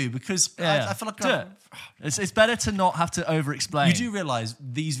for you because I feel like it's better to not have to over-explain. You do realise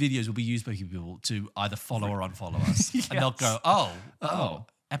these videos will be used by people to either follow or unfollow us. And they'll go, oh,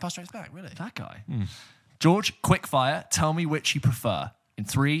 Empire Strikes Back, really? That guy. George, quick fire. Tell me which you prefer. In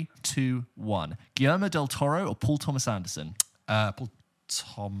 3, 2, 1. Guillermo del Toro or Paul Thomas Anderson? Paul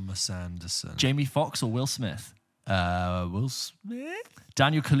Thomas Anderson. Jamie Foxx or Will Smith? Will Smith?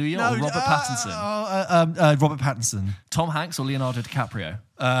 Daniel Kaluuya or Robert Pattinson? Robert Pattinson. Tom Hanks or Leonardo DiCaprio?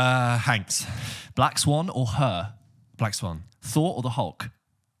 Hanks. Black Swan or Her? Black Swan. Thor or the Hulk?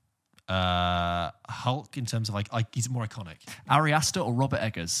 Hulk in terms of he's more iconic. Ari Aster or Robert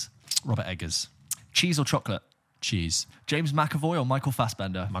Eggers? Robert Eggers. Cheese or chocolate? Cheese. James McAvoy or Michael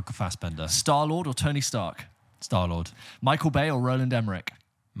Fassbender? Michael Fassbender. Star-Lord or Tony Stark? Star-Lord. Michael Bay or Roland Emmerich?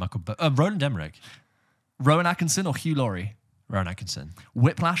 Roland Emmerich. Rowan Atkinson or Hugh Laurie? Rowan Atkinson.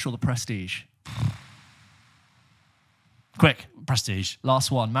 Whiplash or The Prestige? Quick. Prestige.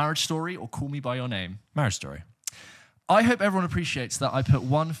 Last one. Marriage Story or Call Me By Your Name? Marriage Story. I hope everyone appreciates that I put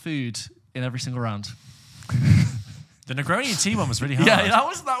one food in every single round. The Negroni and tea one was really hard. Yeah, that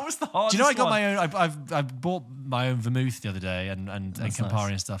was the hardest. Do you know I got one. my own? I bought my own vermouth the other day and Campari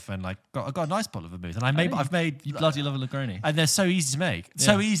nice. and stuff, and I got a nice bottle of vermouth. And I've made. You bloody love a Negroni. And they're so easy to make. Yeah.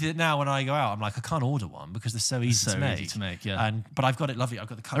 So easy that now when I go out, I'm like, I can't order one because they're so easy to make. Easy to make, yeah. But I've got it lovely. I've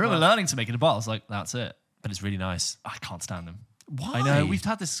got the cup. I remember learning to make it in a bar. I was like, that's it. But it's really nice. I can't stand them. Why? I know we've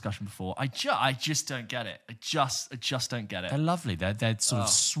had this discussion before. I just don't get it. I just don't get it. They're lovely. They're sort of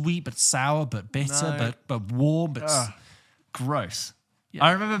sweet but sour but bitter but warm but. Gross. Yeah.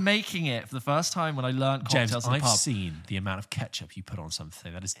 I remember making it for the first time when I learned cocktails James, in the I've pub. seen the amount of ketchup you put on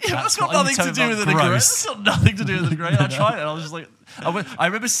something. That's got nothing to do with the Negroni. That's got nothing to do with the Negroni. I tried it and I was just like, I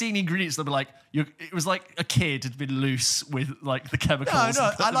remember seeing the ingredients that were like, it was like a kid had been loose with like the chemicals. No,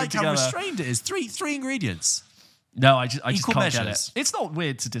 and I like how together. restrained it is. Three ingredients. No, I just Equal can't get measures. it. It's not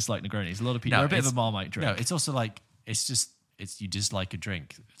weird to dislike Negronis. A lot of people are a bit of a Marmite drink. No, it's also like you dislike a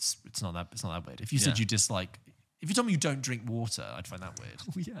drink. It's not that weird. If you said you dislike. If you told me you don't drink water, I'd find that weird.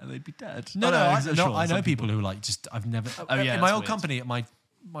 Well, yeah, they'd be dead. I know people who like just. I've never. yeah, in my old weird. company, my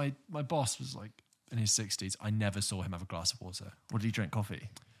boss was like in his 60s. I never saw him have a glass of water. What do you drink? Coffee?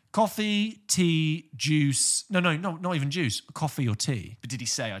 Coffee, tea, juice. No, not even juice. Coffee or tea. But did he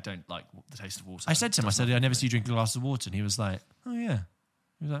say I don't like the taste of water? I said to him, I never see you drink a glass of water, and he was like, oh yeah.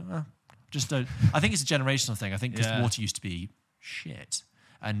 He was like, just don't. I think it's a generational thing. I think because water used to be shit.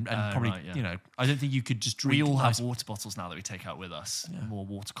 and probably right, yeah. you know, I don't think you could just drink. We all nice have water bottles now that we take out with us. More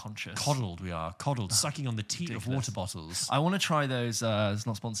water conscious. coddled. We are coddled, sucking on the teat of ridiculous. water bottles. I want to try those. It's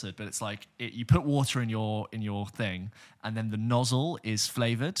not sponsored, but it's like you put water in your thing, and then the nozzle is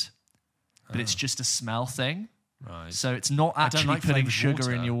flavored, but it's just a smell thing. Right. So it's not don't actually like putting flavoured sugar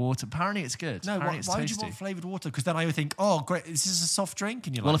water. in your water. Apparently, it's good. No, Apparently why would it's you tasty. want flavoured water? Because then I would think, oh, great, this is a soft drink.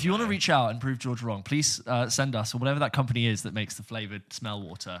 And you're Well, like, if you want to no. reach out and prove George wrong, please send us, or whatever that company is that makes the flavoured smell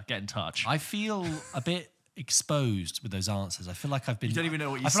water, get in touch. I feel a bit exposed with those answers. I feel like I've been. You don't even know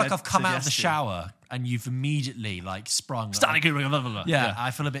what you I feel like said- I've come out of the suggested. shower and you've immediately like sprung. Stanley Kubrick, blah, blah, blah. Yeah,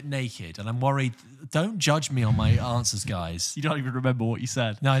 I feel a bit naked and I'm worried. Don't judge me on my answers, guys. You don't even remember what you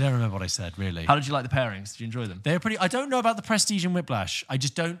said. No, I don't remember what I said, really. How did you like the pairings? Did you enjoy them? They're pretty. I don't know about the Prestige and Whiplash. I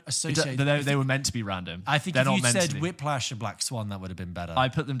just don't associate. They were meant to be random. I think They're if not you meant to said be. Whiplash and Black Swan, that would have been better. I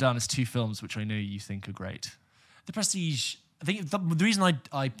put them down as two films which I know you think are great. The Prestige. I think the reason I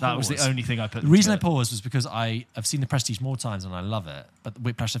paused, That was the only thing I put. The reason I paused was because I've seen the Prestige more times and I love it, but the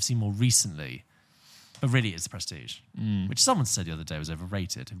Whiplash I've seen more recently. But really, it's the Prestige, which someone said the other day was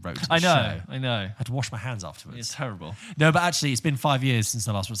overrated. Who wrote to the I know, show. I know. I had to wash my hands afterwards. It's terrible. No, but actually, it's been 5 years since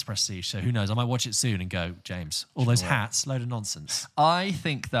I last watched the Prestige, so who knows? I might watch it soon and go, James, all those hats, load of nonsense. I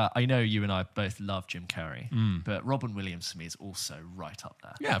think that I know you and I both love Jim Carrey, but Robin Williams for me is also right up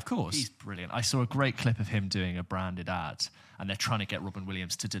there. Yeah, of course. He's brilliant. I saw a great clip of him doing a branded ad, and they're trying to get Robin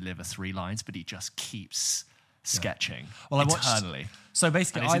Williams to deliver 3 lines, but he just keeps sketching Well, I watched- eternally. So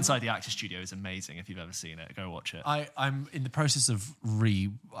basically, And it's inside the actor studio is amazing. If you've ever seen it, go watch it. I'm in the process of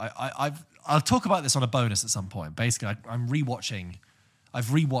I'll talk about this on a bonus at some point. Basically, I'm rewatching. I've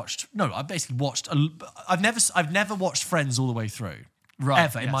rewatched. No, I basically watched. I've never watched Friends all the way through. Right,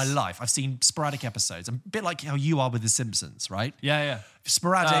 Ever in my yes. life. I've seen sporadic episodes. A bit like how you are with The Simpsons, right? Yeah.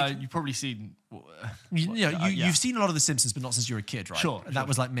 Sporadic. You've probably seen. You've seen a lot of The Simpsons, but not since you were a kid, right? Sure, And that sure.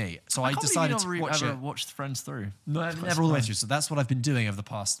 was like me. So I decided to watch it. Watched Friends through. No, never all the way through. So that's what I've been doing over the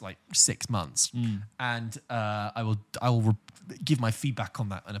past like 6 months, and I will give my feedback on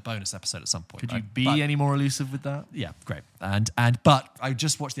that in a bonus episode at some point. Could you right? be But- any more elusive with that? Yeah, great. But I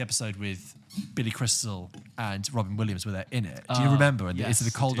just watched the episode with Billy Crystal and Robin Williams where they're in it. Do you remember? And yes,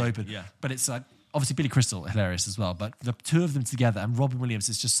 it's the cold I do, open. yeah. But it's like obviously Billy Crystal hilarious as well. But the two of them together and Robin Williams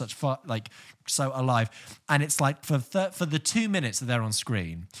is just such fun, like so alive. And it's like for the 2 minutes that they're on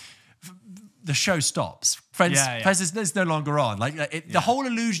screen, the show stops. Friends is no longer on. The whole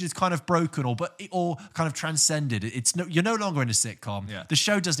illusion is kind of broken, or kind of transcended. You're no longer in a sitcom. Yeah. The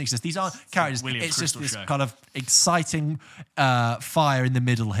show doesn't exist. These aren't characters. William It's just Crystal this show. kind of exciting fire in the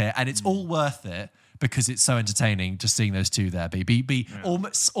middle here, and it's all worth it because it's so entertaining just seeing those two there. Be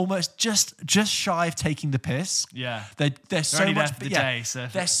almost just shy of taking the piss. Yeah. They're so only there much for the day, so-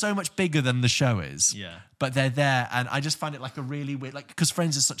 they're so much bigger than the show is. Yeah. But they're there, and I just find it like a really weird, like because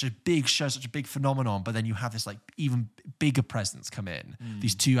Friends is such a big show, such a big phenomenon. But then you have this like even bigger presence come in,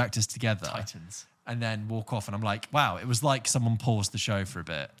 these two actors together, Titans. and then walk off, and I'm like, wow, it was like someone paused the show for a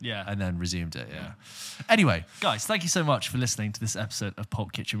bit, Yeah. and then resumed it. Yeah. Anyway, Guys, thank you so much for listening to this episode of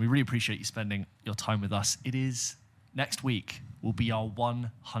Pulp Kitchen. We really appreciate you spending your time with us. It is next week will be our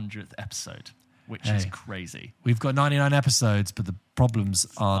 100th episode, which is Hey. crazy. we've got 99 episodes, but the problems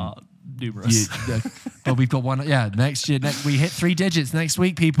aren't. Numerous. But we've got one. Yeah, next year we hit 3 digits next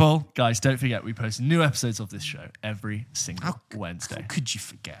week, people. Guys, don't forget, we post new episodes of this show every single Wednesday. How could you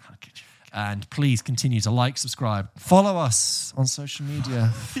forget? How could you? And please continue to like, subscribe, follow us on social media.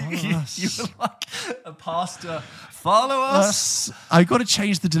 Follow us. You were like a pastor. Follow us. I got to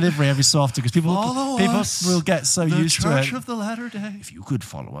change the delivery every so often because people us. will get so The used to Church it. of the Latter Day. If you could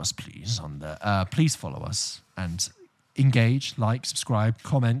follow us, please, on the please follow us and engage, like, subscribe,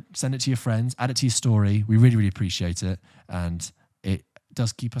 comment, send it to your friends, add it to your story. We really, really appreciate it, and it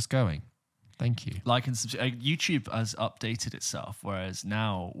does keep us going. Thank you. Like and subscribe. YouTube has updated itself, whereas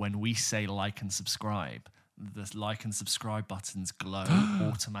now when we say like and subscribe, the like and subscribe buttons glow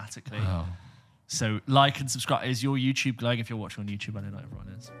automatically. Wow. So like and subscribe. Is your YouTube glowing if you're watching on YouTube? I know not everyone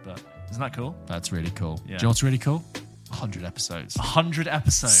is, but isn't that cool? That's really cool. Yeah. Do you know what's really cool? 100 episodes. 100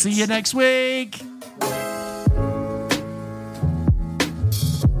 episodes. See you next week.